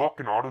on that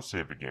fucking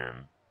autosave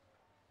again.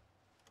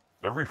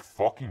 Every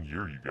fucking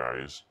year, you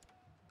guys.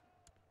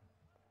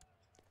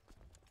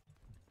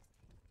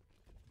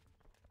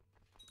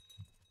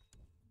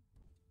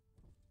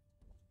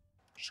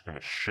 Just gonna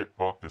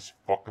shitbuck this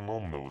fucking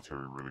little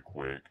military really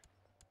quick.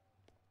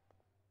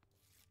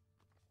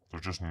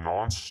 They're just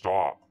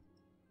non-stop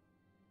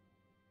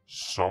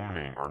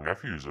summoning. Our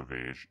nephew's of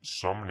age,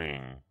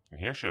 summoning, and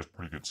he actually has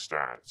pretty good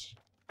stats.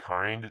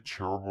 Kind,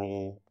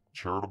 charitable,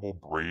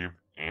 brave,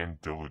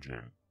 and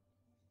diligent.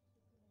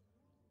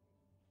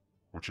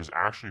 Which is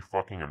actually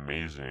fucking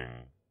amazing.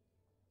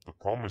 The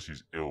problem is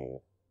he's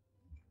ill.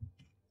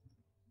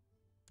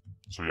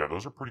 So yeah,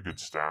 those are pretty good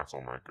stats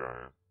on that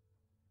guy.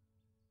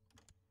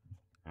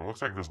 And it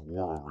looks like this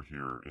war over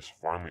here is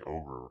finally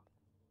over.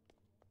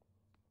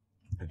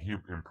 And he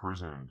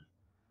imprisoned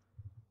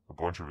a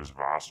bunch of his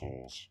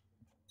vassals.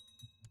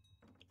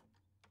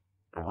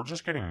 And we're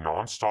just getting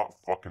non-stop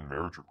fucking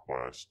marriage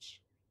requests.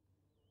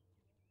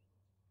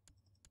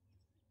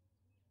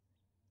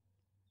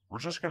 We're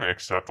just gonna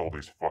accept all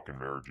these fucking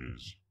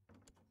marriages.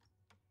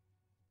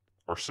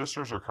 Our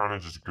sisters are kind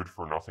of just good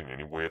for nothing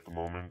anyway at the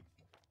moment.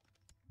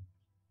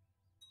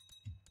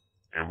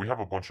 And we have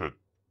a bunch of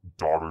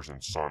daughters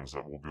and sons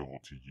that we'll be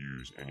able to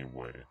use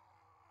anyway.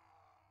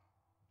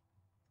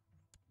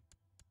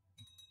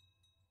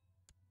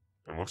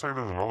 And looks like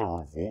there's another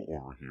revolt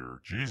over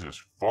here.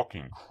 Jesus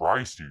fucking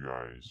Christ, you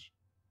guys.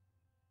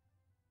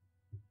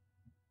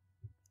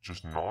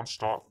 Just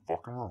non-stop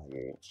fucking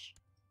revolts.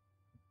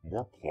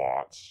 More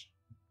plots.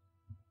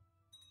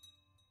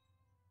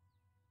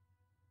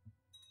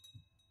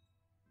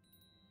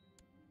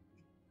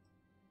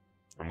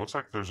 And looks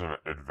like there's an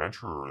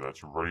adventurer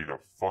that's ready to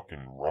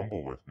fucking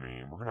rumble with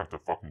me. We're gonna have to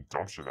fucking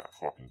dumpster that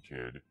fucking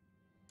kid.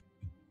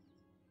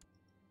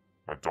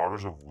 My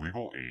daughter's of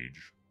legal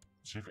age.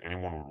 See if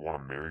anyone would want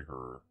to marry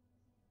her.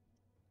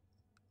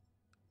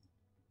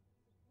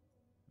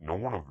 No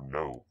one of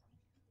note.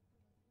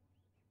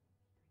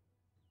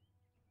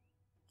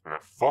 And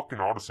that fucking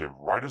autosave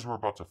right as we're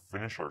about to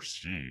finish our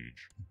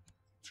siege.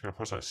 It's gonna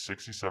put us at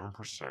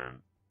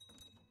 67%.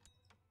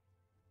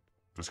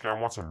 This guy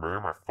wants to marry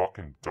my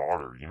fucking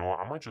daughter. You know what?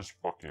 I might just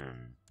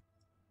fucking...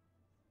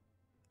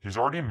 He's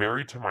already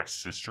married to my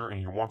sister and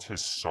he wants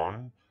his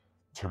son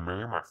to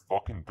marry my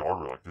fucking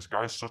daughter. Like, this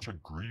guy's such a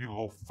greedy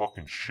little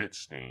fucking shit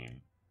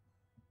stain.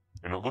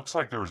 And it looks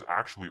like there's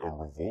actually a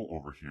revolt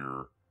over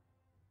here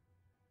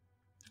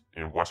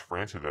in West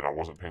France that I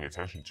wasn't paying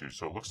attention to.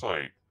 So it looks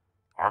like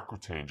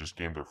Aquitaine just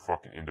gained their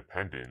fucking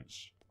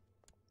independence.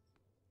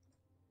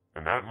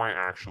 And that might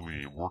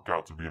actually work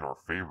out to be in our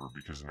favor,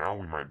 because now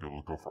we might be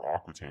able to go for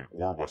Aquitaine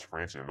or West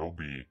France, and they'll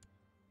be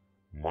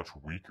much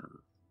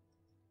weaker.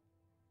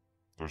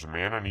 There's a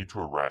man I need to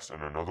arrest,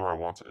 and another I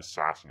want to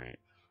assassinate.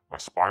 My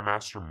spy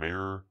master,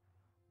 mayor,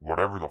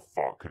 whatever the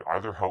fuck, could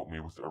either help me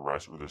with the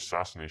arrest or the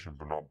assassination,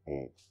 but not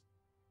both.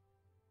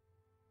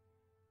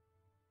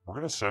 We're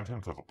gonna send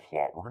him to the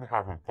plot. We're gonna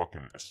have him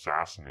fucking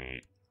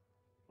assassinate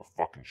a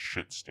fucking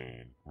shit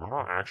stain. We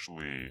don't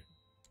actually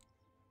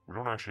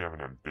have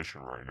an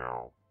ambition right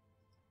now.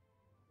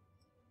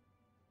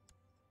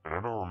 And I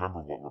don't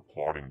remember what we're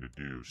plotting to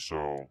do,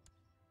 so...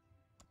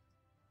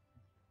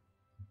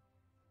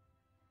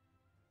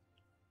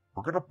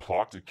 We're gonna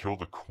plot to kill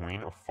the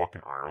Queen of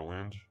fucking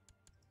Ireland.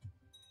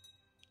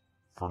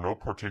 For no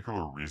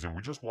particular reason.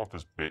 We just want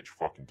this bitch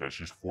fucking dead.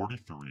 She's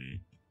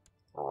 43.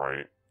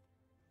 Alright?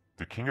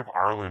 The King of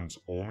Ireland's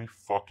only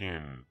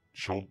fucking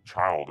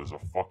child is a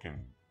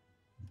fucking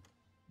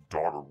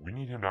daughter. We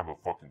need him to have a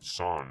fucking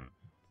son,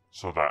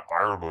 so that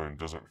Ireland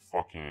doesn't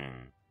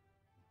fucking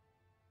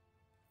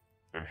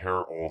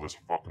inherit all this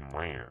fucking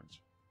land.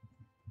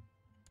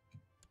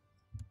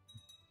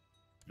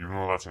 Even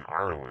though that's in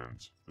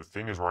Ireland. The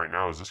thing is right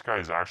now is this guy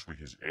is actually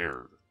his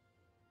heir.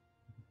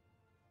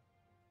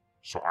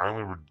 So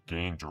Ireland would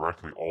gain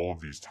directly all of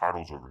these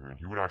titles over here, and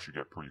he would actually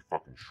get pretty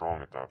fucking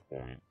strong at that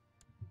point.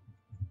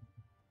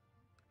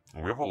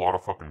 And we have a lot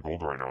of fucking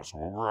gold right now, so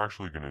what we're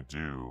actually gonna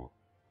do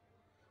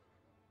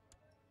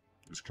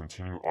is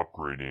continue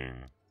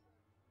upgrading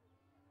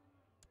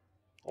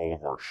all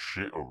of our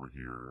shit over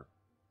here.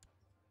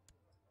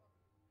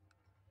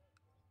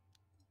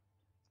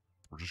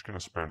 We're just gonna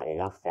spend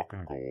all our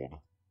fucking gold.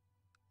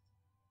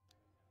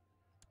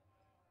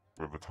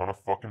 We have a ton of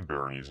fucking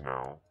baronies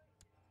now.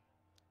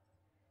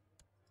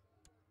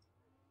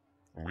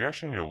 And we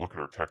actually need to look at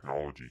our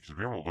technology, because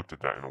we haven't looked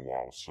at that in a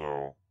while,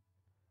 so...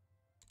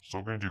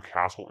 Still gonna do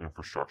castle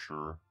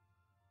infrastructure.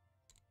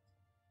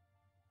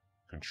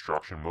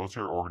 Construction.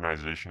 Military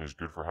organization is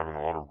good for having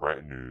a lot of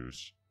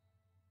retinues.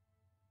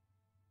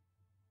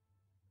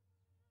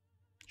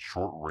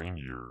 Short reign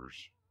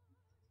years.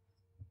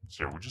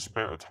 So yeah, we just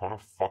spent a ton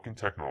of fucking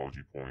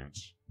technology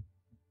points.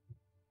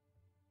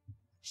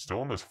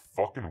 Still in this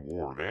fucking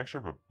war. They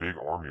actually have a big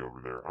army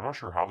over there. I'm not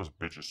sure how this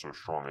bitch is so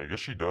strong. I guess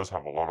she does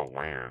have a lot of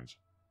land.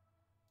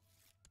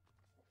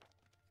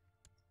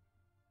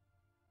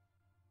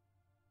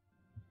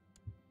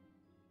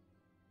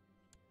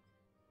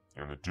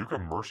 And the Duke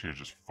of Mercia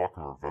just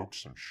fucking revoked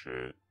some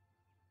shit.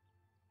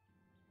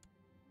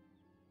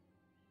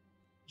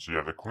 So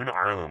yeah, the Queen of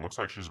Ireland looks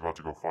like she's about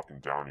to go fucking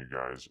down, you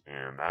guys.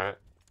 And that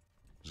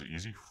is an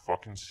easy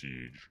fucking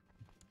siege.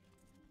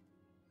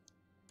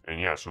 And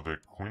yeah, so the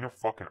Queen of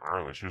fucking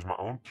Ireland, she was my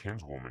own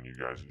kinswoman, you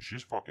guys, and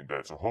she's fucking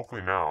dead. So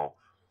hopefully now,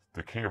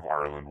 the King of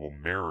Ireland will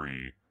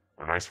marry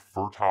a nice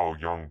fertile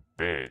young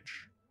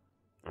bitch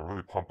and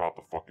really pump out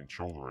the fucking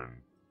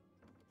children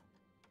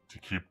to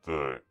keep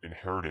the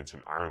inheritance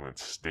in Ireland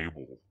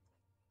stable.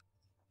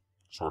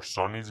 So our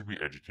son needs to be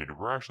educated.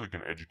 We're actually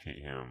going to educate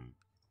him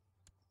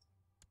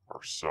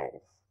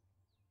ourselves.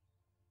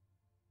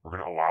 We're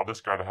going to allow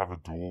this guy to have a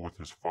duel with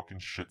his fucking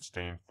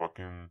shit-stained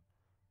fucking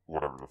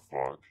whatever the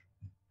fuck.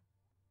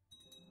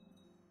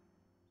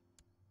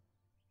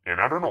 And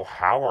I don't know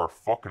how our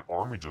fucking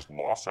army just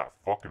lost that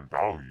fucking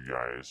battle, you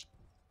guys.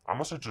 I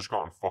must have just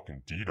gotten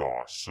fucking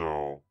DDoS,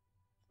 so...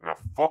 And that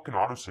fucking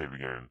autosave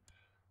again.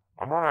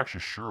 I'm not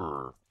actually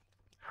sure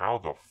how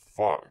the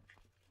fuck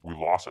we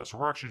lost that. So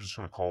we're actually just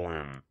gonna call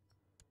in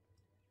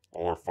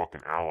all our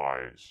fucking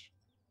allies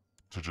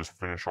to just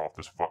finish off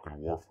this fucking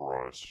war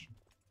for us.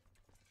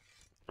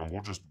 And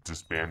we'll just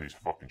disband these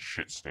fucking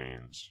shit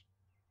stains.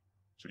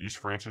 So East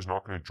France is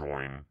not gonna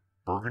join.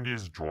 Burgundy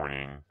is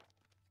joining.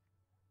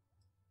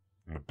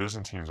 And the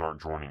Byzantines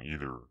aren't joining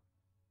either.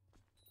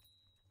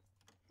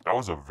 That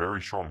was a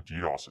very strong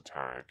DDoS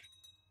attack.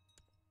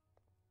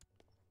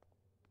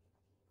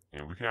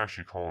 And we can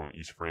actually call in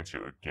East Francia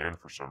again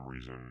for some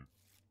reason.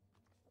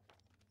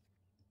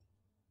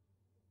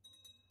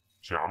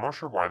 So yeah, I'm not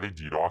sure why they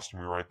DDoSed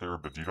me right there,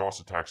 but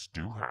DDoS attacks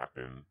do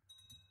happen.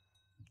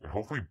 And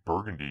hopefully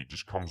Burgundy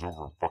just comes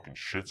over and fucking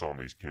shits on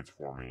these kids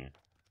for me.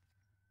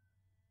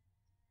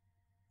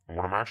 And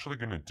what I'm actually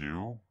going to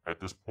do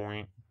at this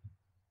point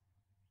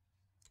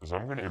is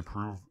I'm going to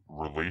improve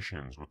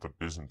relations with the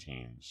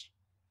Byzantines.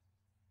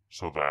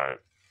 So that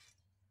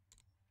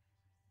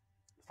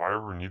if I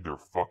ever need their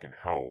fucking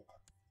help,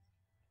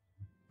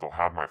 they'll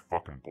have my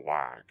fucking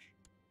black.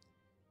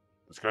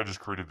 This guy just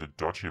created the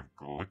Duchy of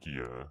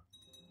Galicia.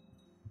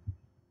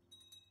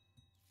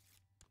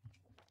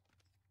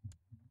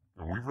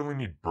 And we really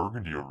need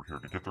Burgundy over here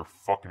to get their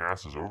fucking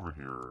asses over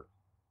here.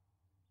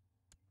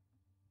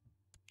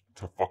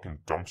 To fucking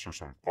dumpster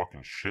some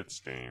fucking shit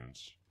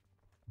stains.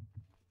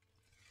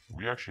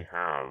 We actually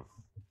have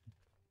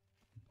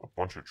a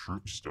bunch of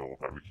troops still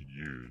that we could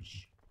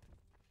use.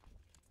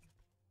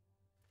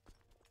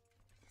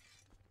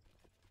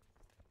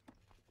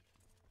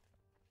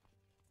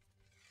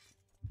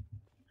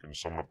 Gonna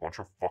summon a bunch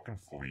of fucking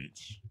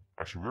fleets.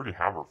 Actually, we already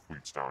have our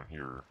fleets down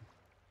here.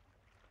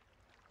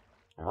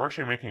 And we're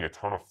actually making a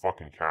ton of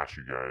fucking cash,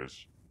 you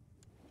guys.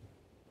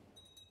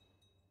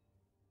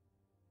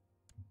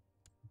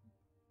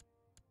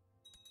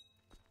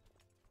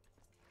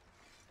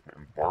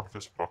 Embark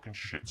this fucking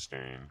shit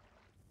stain.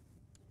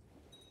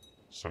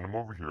 Send him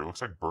over here. It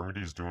looks like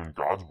Burgundy's doing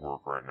God's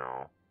work right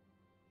now.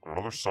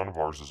 Another son of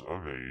ours is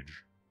of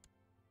age.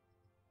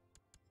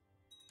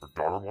 Our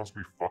daughter wants to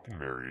be fucking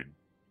married.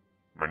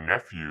 My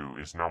nephew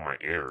is now my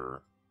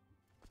heir.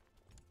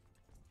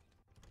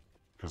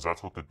 Because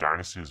that's what the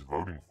Dynasty is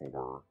voting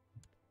for.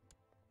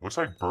 Looks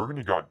like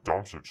Burgundy got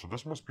dumpstered, so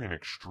this must be an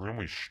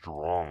extremely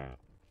strong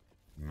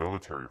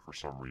military for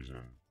some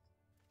reason.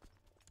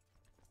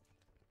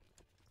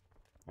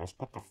 Let's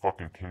put the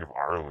fucking King of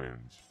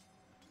Ireland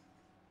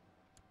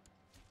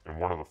in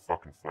one of the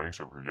fucking flanks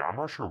over here. Yeah, I'm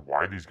not sure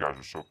why these guys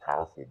are so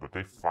powerful, but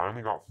they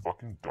finally got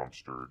fucking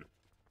dumpstered.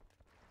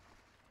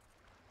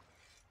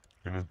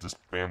 Gonna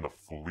disband the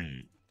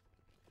fleet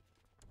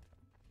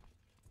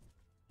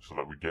so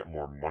that we get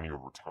more money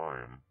over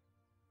time.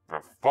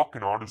 That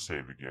fucking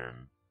autosave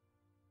again.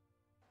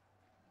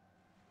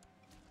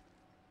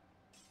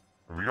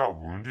 And we got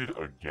wounded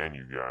again,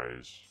 you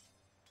guys.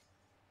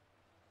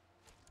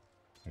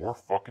 More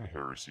fucking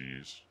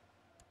heresies.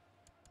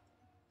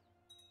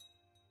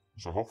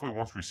 So hopefully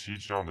once we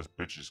siege down this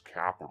bitch's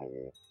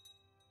capital,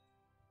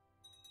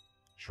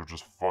 she'll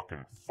just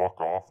fucking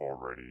fuck off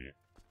already.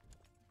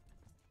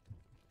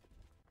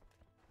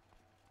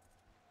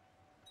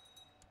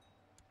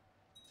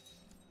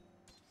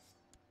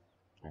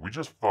 We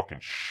just fucking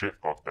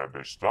shit-fucked that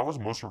bitch. That was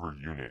most of her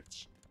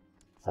units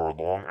for a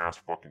long-ass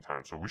fucking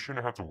time. So we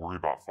shouldn't have to worry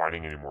about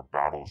fighting any more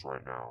battles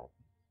right now.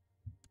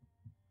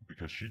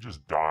 Because she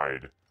just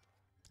died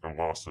and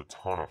lost a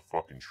ton of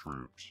fucking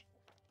troops.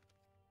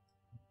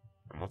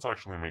 And let's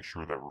actually make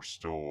sure that we're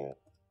still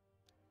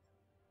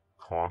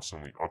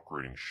constantly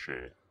upgrading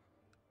shit.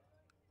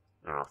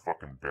 and our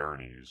fucking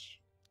baronies.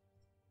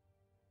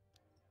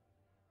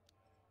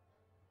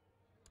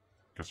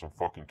 Get some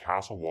fucking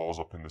castle walls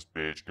up in this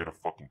bitch, get a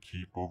fucking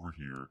keep over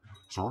here.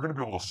 So we're gonna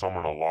be able to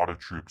summon a lot of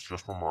troops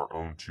just from our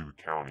own 2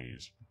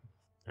 counties.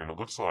 And it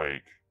looks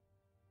like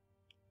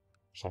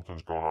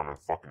something's going on in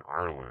fucking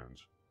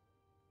Ireland.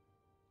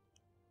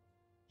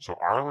 So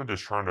Ireland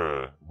is trying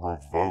to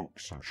revoke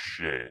some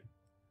shit.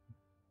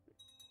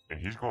 And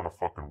he's going to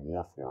fucking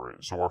war for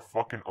it. So our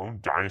fucking own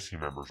dynasty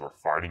members are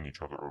fighting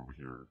each other over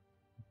here.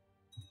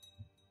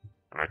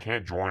 And I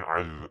can't join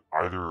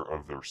either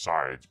of their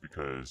sides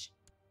because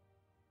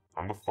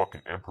I'm the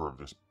fucking emperor of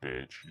this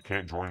bitch. You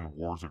can't join the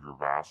wars of your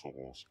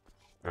vassals.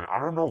 And I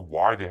don't know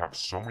why they have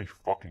so many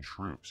fucking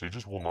troops. They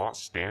just will not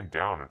stand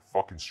down and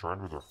fucking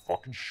surrender their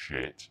fucking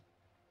shit.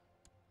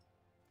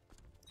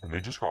 And they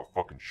just got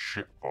fucking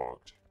shit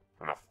fucked.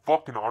 And I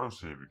fucking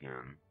autosave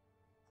again.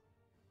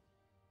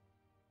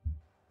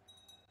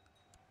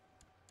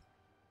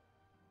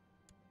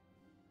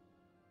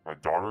 My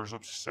daughter's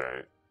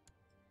upset.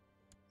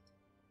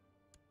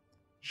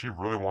 She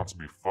really wants to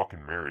be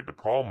fucking married. The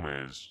problem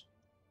is,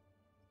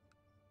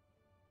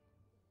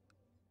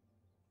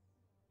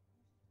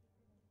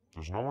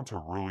 there's no one to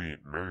really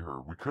marry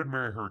her. We could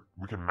marry her,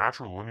 we could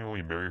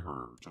matrilineally marry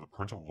her to the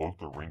Prince of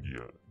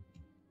Lotharingia.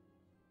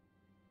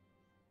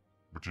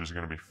 Which is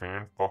gonna be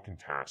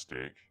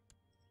fan-fucking-tastic.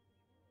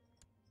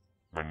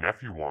 My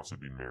nephew wants to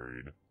be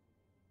married.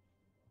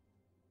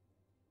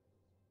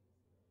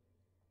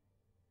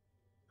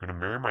 I'm gonna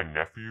marry my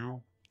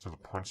nephew to the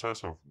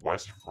Princess of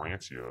West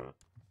Francia.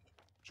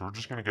 So we're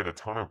just gonna get a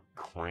ton of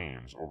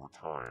claims over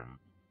time.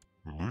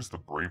 We lose the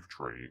brave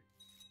trait,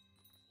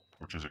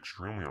 which is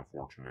extremely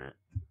unfortunate.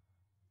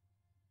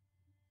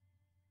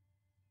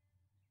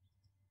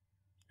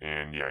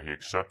 And yeah, he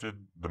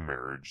accepted the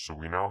marriage, so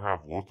we now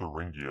have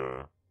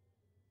Lotharingia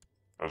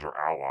as our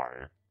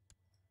ally.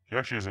 He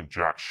actually isn't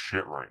jack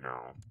shit right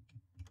now.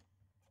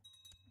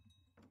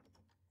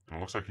 And it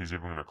looks like he's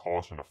even gonna call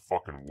us into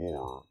fucking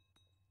war.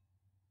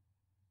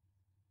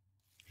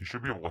 He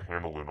should be able to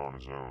handle it on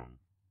his own.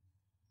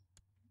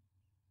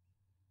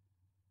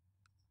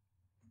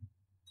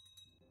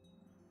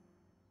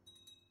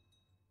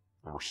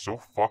 And we're still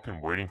fucking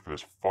waiting for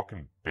this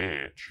fucking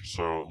bitch.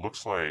 So it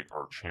looks like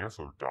our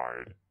chancellor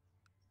died.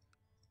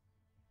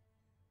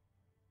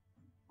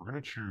 We're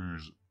gonna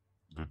choose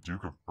the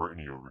Duke of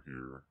Brittany over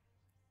here.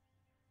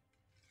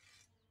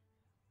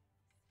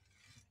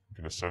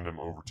 Gonna send him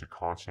over to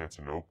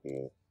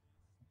Constantinople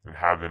and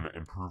have him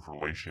improve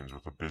relations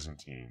with the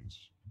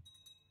Byzantines.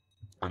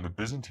 And the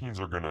Byzantines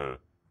are gonna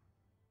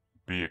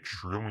be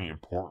extremely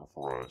important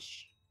for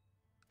us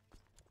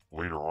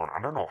later on.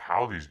 I don't know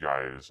how these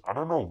guys, I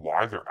don't know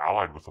why they're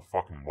allied with the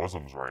fucking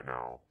Muslims right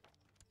now.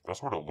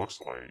 That's what it looks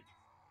like.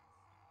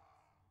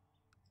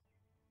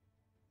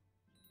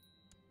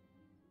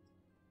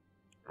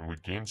 And we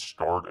gain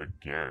Scarred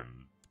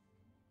again.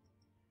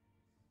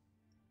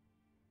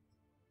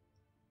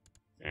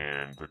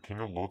 And the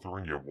King of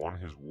Lotharingia won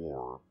his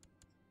war.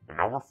 And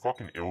now we're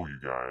fucking ill, you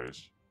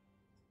guys.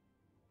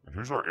 And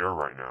who's our heir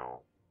right now?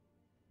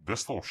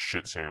 This little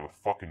shit sand with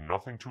fucking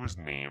nothing to his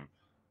name.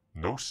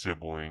 No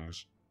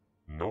siblings.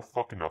 No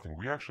fucking nothing.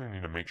 We actually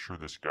need to make sure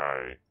this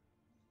guy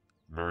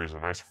marries a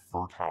nice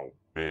fertile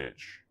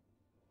bitch.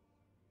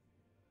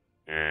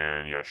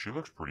 And yeah, she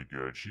looks pretty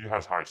good. She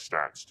has high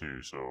stats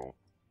too, so...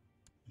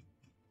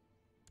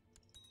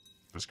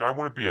 This guy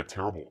wouldn't be a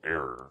terrible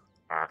heir,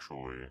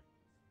 actually.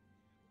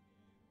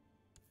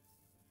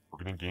 We're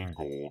gonna gain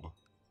gold.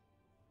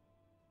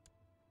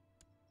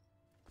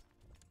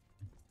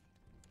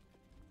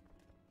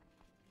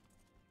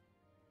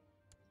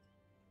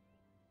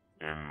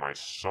 And my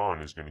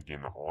son is gonna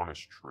gain the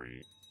honest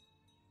trait.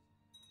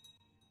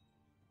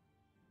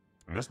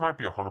 And this might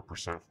be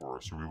 100% for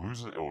us, so we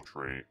lose the ill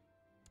trait.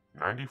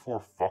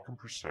 94 fucking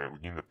percent, we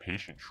gain the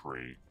patient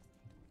trait.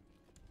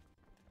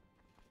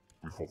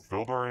 We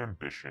fulfilled our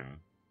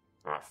ambition.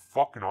 And I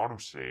fucking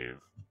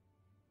autosave.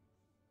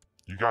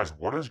 You guys,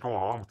 what is going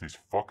on with these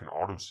fucking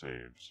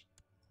autosaves?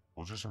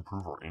 We'll just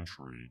improve our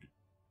intrigue.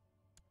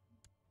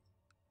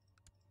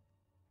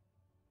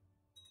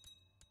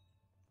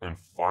 And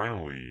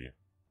finally,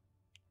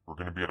 we're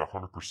gonna be at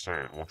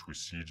 100% once we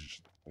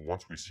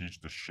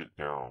siege this shit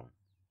down.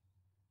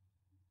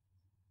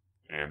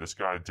 And this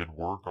guy did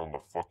work on the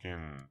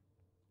fucking...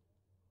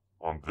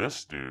 on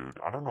this dude.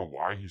 I don't know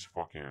why he's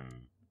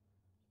fucking...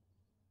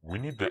 We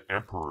need the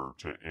Emperor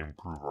to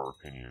improve our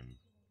opinion.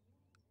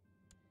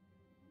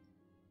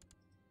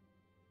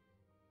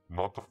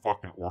 Not the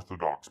fucking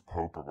Orthodox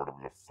Pope or whatever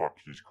the fuck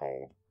he's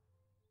called.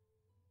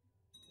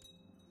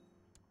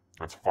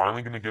 That's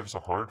finally gonna give us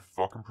 100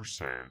 fucking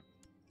percent.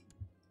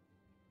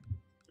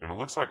 And it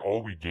looks like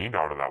all we gained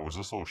out of that was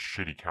this little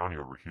shitty county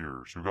over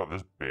here. So we got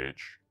this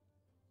bitch.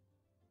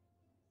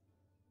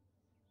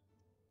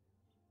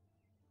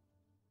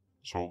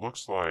 So it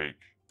looks like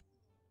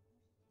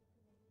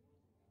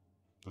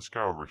this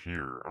guy over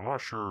here. I'm not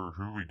sure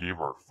who we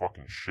gave our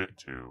fucking shit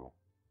to.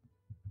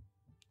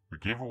 We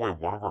gave away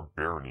one of our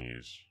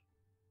baronies.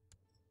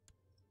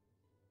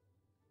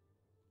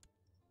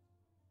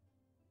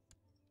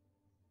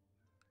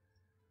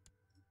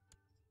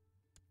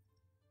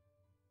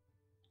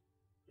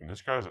 And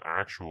this guy's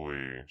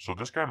actually... So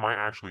this guy might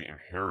actually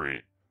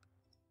inherit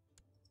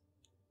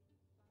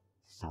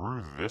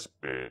through this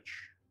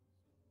bitch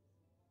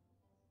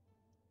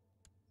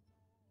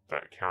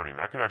that county. And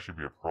that could actually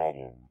be a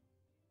problem.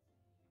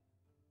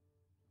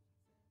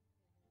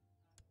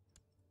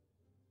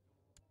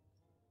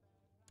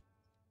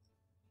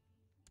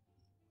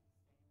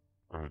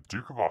 And the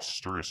Duke of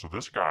Asturias. So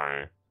this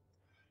guy,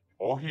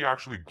 all he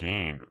actually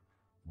gained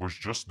was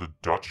just the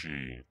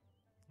Duchy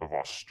of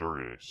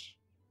Asturias.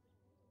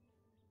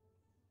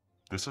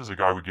 This is a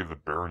guy we give the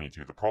barony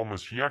to. The problem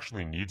is he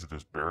actually needs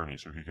this barony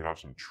so he can have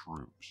some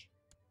troops.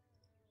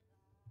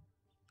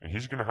 And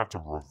he's going to have to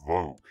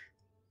revoke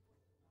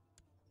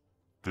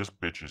this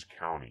bitch's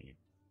county.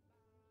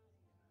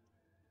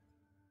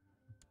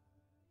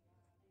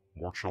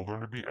 More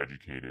children to be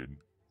educated.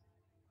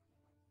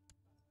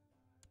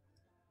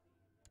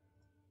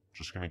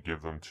 Just going to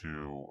give them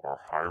to our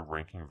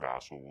high-ranking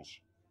vassals.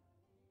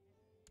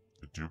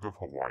 The Duke of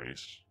Hawaii.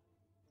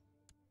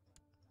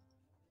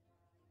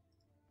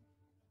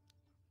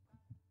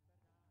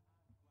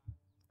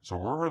 So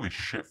we're really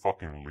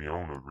shit-fucking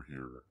Leon over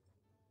here.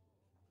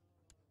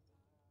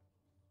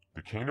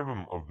 The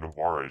Kingdom of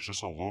Navarre is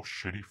just a little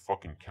shitty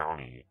fucking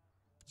county.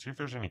 Let's see if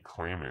there's any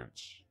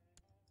claimants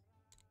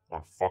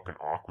on fucking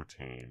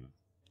Aquitaine.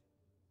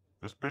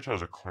 This bitch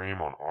has a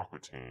claim on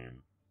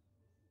Aquitaine.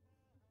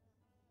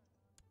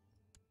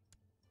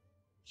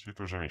 See if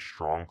there's any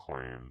strong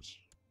claims.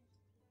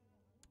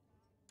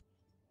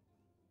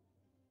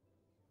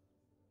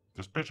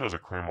 This bitch has a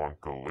claim on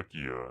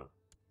Galicia.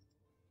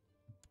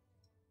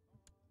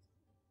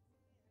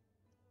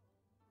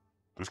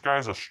 This guy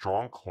has a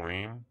strong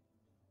claim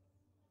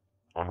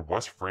on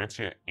West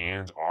Francia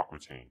and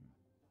Aquitaine.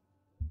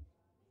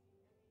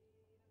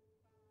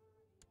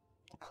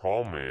 The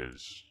problem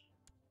is,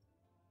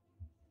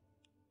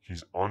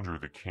 he's under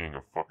the king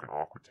of fucking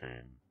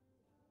Aquitaine.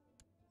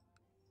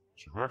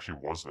 So who actually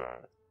was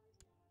that?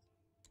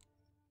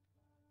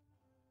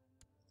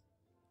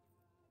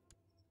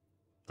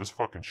 This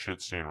fucking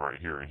shit stain right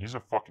here, and he's a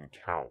fucking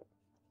count.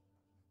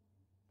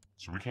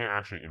 So we can't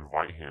actually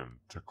invite him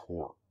to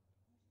court.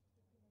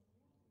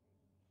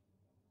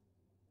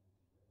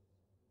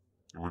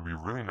 It would be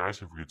really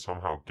nice if we could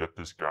somehow get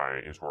this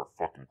guy into our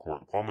fucking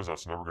court. The problem is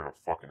that's never gonna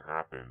fucking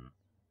happen.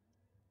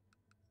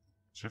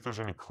 See if there's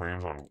any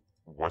claims on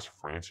West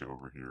Francia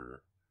over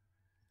here.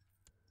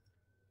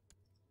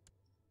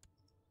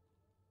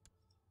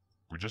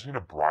 We just need to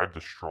bribe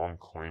the strong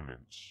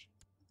claimants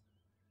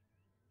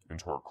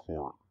into our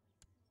court.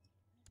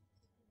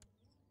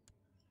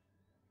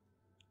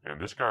 And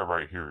this guy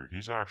right here,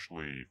 he's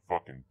actually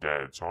fucking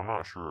dead, so I'm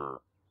not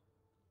sure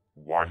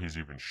why he's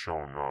even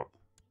showing up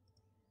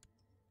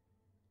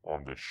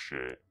on this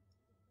shit.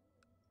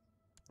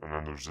 And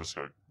then there's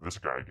this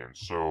guy again.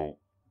 So,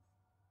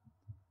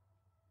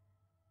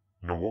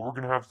 you know, what we're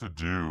going to have to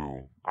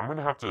do, I'm going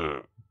to have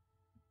to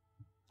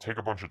take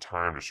a bunch of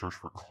time to search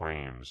for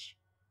claims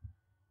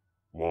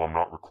while I'm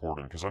not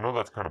recording, because I know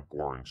that's kind of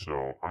boring.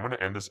 So, I'm going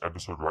to end this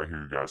episode right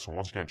here, you guys. So,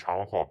 once again,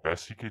 Challenclaw,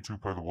 best CK2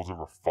 player the world's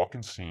ever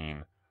fucking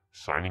seen,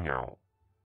 signing out.